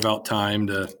to carve out time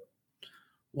to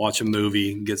watch a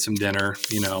movie, get some dinner.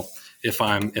 If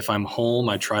I'm home,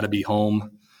 I try to be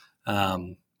home.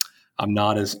 I'm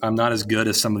not as good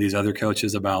as some of these other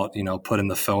coaches about, putting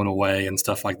the phone away and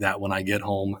stuff like that when I get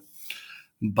home.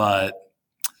 But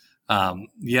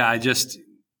I just,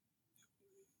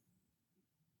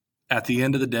 at the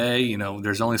end of the day,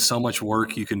 there's only so much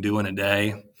work you can do in a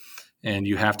day, and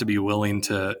you have to be willing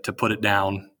to put it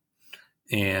down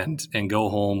and go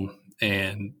home.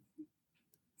 And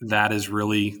that is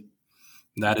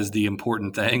the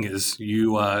important thing, is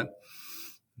we're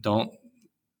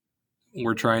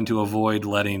trying to avoid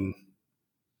letting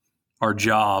our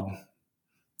job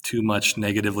too much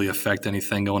negatively affect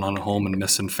anything going on at home and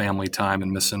missing family time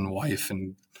and missing wife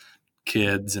and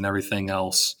kids and everything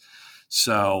else.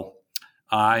 So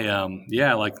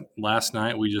like last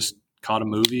night we just caught a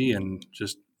movie and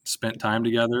just spent time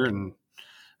together, and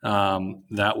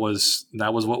that was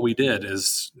what we did.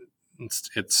 Is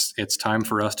it's time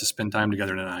for us to spend time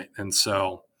together tonight. And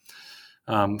so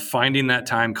finding that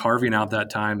time, carving out that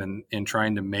time, and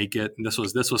trying to make it. And this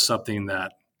was something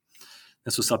that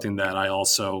I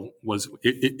also was.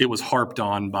 It was harped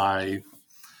on by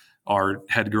our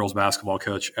head girls basketball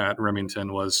coach at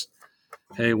Remington. Was,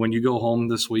 hey, when you go home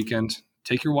this weekend,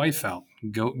 take your wife out.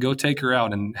 Go take her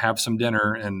out and have some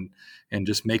dinner and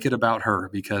just make it about her,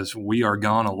 because we are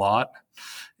gone a lot,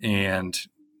 and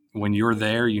when you're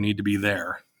there, you need to be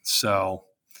there. So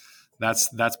that's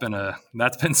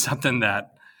been something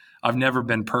that I've never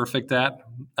been perfect at,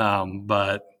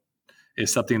 but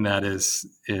it's something that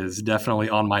is definitely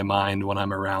on my mind when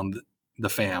I'm around the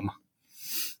fam.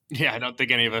 Yeah, I don't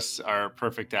think any of us are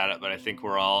perfect at it, but I think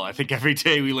every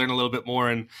day we learn a little bit more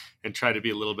and try to be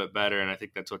a little bit better. And I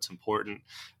think that's what's important.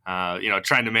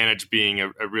 Trying to manage being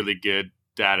a really good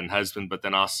dad and husband, but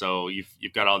then also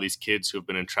you've got all these kids who have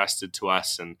been entrusted to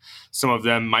us, and some of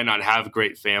them might not have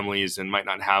great families and might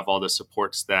not have all the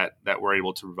supports that we're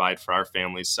able to provide for our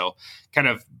families. So kind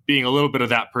of being a little bit of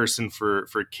that person for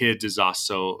kids is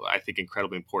also, I think,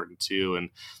 incredibly important too. And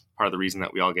part of the reason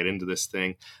that we all get into this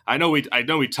thing. I know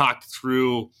we talked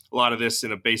through a lot of this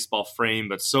in a baseball frame,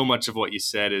 but so much of what you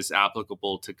said is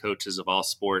applicable to coaches of all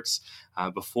sports.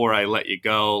 Before I let you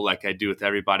go, like I do with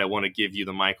everybody, I want to give you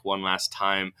the mic one last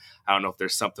time. I don't know if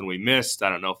there's something we missed. I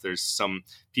don't know if there's some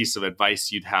piece of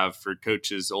advice you'd have for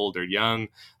coaches old or young,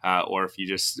 or if you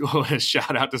just want to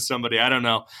shout out to somebody. I don't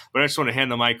know, but I just want to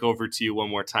hand the mic over to you one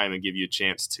more time and give you a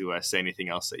chance to say anything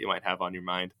else that you might have on your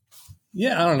mind.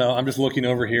 Yeah, I don't know. I'm just looking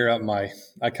over here at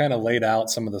I kind of laid out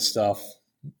some of the stuff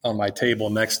on my table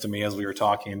next to me as we were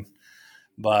talking.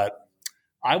 But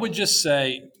I would just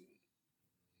say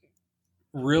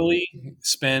really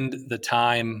spend the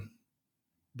time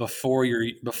before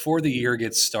the year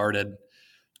gets started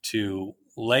to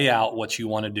lay out what you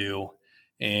want to do.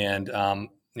 And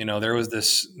there was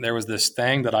this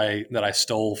thing that I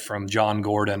stole from John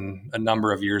Gordon a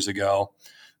number of years ago,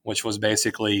 which was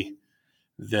basically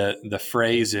the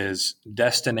phrase is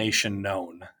destination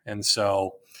known. And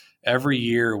so every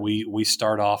year we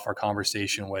start off our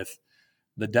conversation with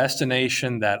the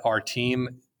destination that our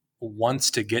team wants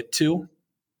to get to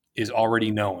is already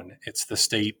known. It's the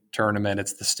state tournament.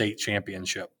 It's the state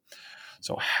championship.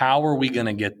 So how are we going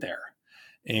to get there?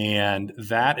 And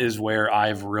that is where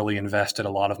I've really invested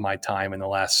a lot of my time in the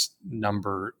last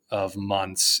number of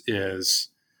months, is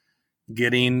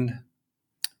getting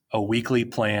a weekly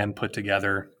plan put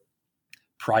together,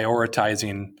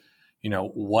 prioritizing,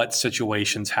 what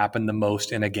situations happen the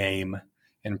most in a game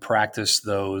and practice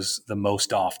those the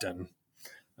most often.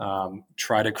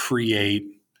 Try to create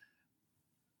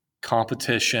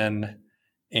competition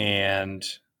and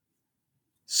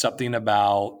something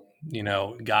about,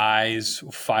 guys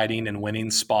fighting and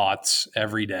winning spots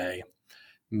every day,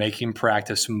 making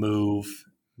practice move,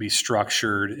 be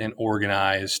structured and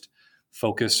organized,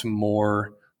 focus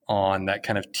more on that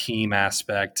kind of team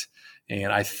aspect.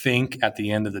 And I think at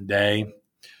the end of the day,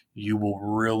 you will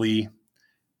really,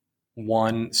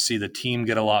 see the team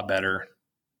get a lot better.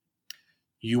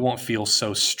 You won't feel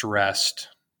so stressed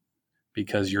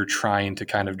because you're trying to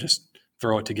kind of just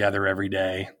throw it together every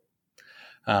day.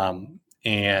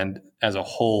 And as a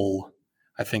whole,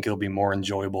 I think it'll be more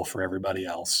enjoyable for everybody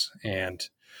else. And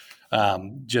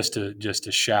just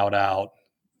to shout out,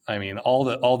 I mean,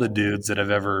 all the dudes that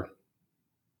have ever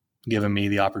given me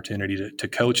the opportunity to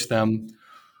coach them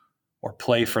or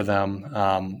play for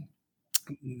them.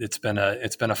 It's been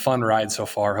a fun ride so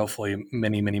far. Hopefully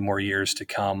many, many more years to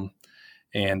come.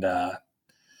 And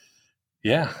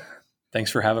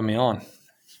thanks for having me on.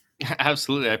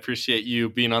 Absolutely. I appreciate you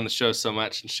being on the show so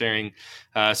much and sharing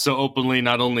so openly,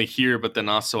 not only here, but then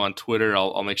also on Twitter.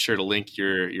 I'll make sure to link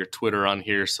your Twitter on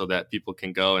here so that people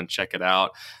can go and check it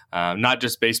out. Not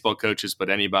just baseball coaches, but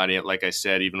anybody. Like I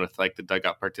said, even with like the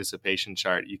dugout participation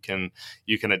chart, you can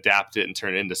adapt it and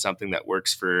turn it into something that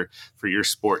works for your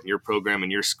sport and your program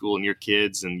and your school and your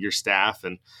kids and your staff.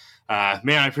 And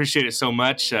man, I appreciate it so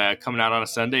much coming out on a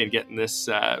Sunday and getting this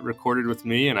recorded with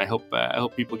me. And I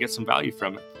hope people get some value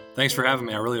from it. Thanks for having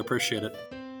me. I really appreciate it.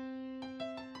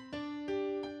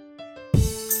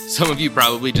 Some of you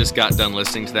probably just got done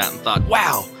listening to that and thought,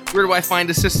 wow, Where do I find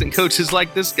assistant coaches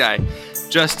like this guy?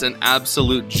 Just an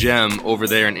absolute gem over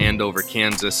there in Andover,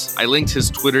 Kansas. I linked his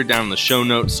Twitter down in the show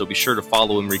notes, so be sure to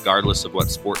follow him regardless of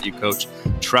what sport you coach.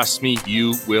 Trust me,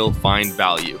 you will find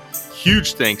value.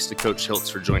 Huge thanks to Coach Hiltz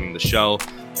for joining the show.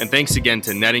 And thanks again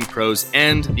to Netting Pros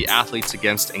and the Athletes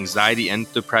Against Anxiety and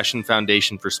Depression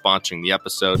Foundation for sponsoring the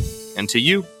episode. And to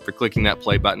you for clicking that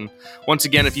play button. Once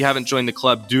again, if you haven't joined the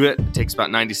club, do it. It takes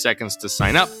about 90 seconds to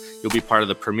sign up. You'll be part of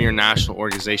the premier national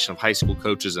organization of high school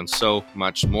coaches and so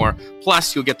much more.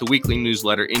 Plus, you'll get the weekly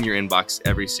newsletter in your inbox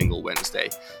every single Wednesday.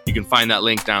 You can find that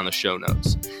link down in the show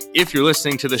notes. If you're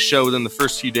listening to the show within the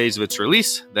first few days of its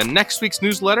release, then next week's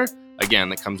newsletter, again,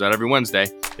 that comes out every Wednesday,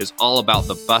 is all about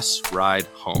the bus ride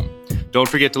home. Don't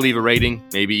forget to leave a rating,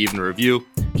 maybe even a review.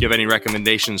 If you have any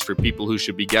recommendations for people who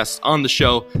should be guests on the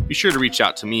show, be sure to reach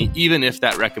out to me, even if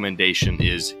that recommendation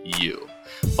is you.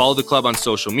 Follow the club on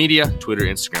social media, Twitter,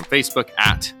 Instagram, Facebook,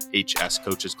 at HS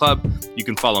Coaches Club. You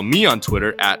can follow me on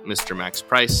Twitter at Mr. Max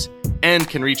Price, and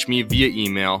can reach me via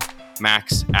email,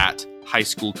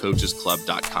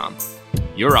 max@highschoolcoachesclub.com.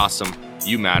 You're awesome.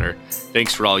 You matter.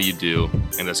 Thanks for all you do.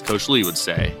 And as Coach Lee would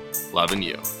say, loving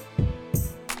you.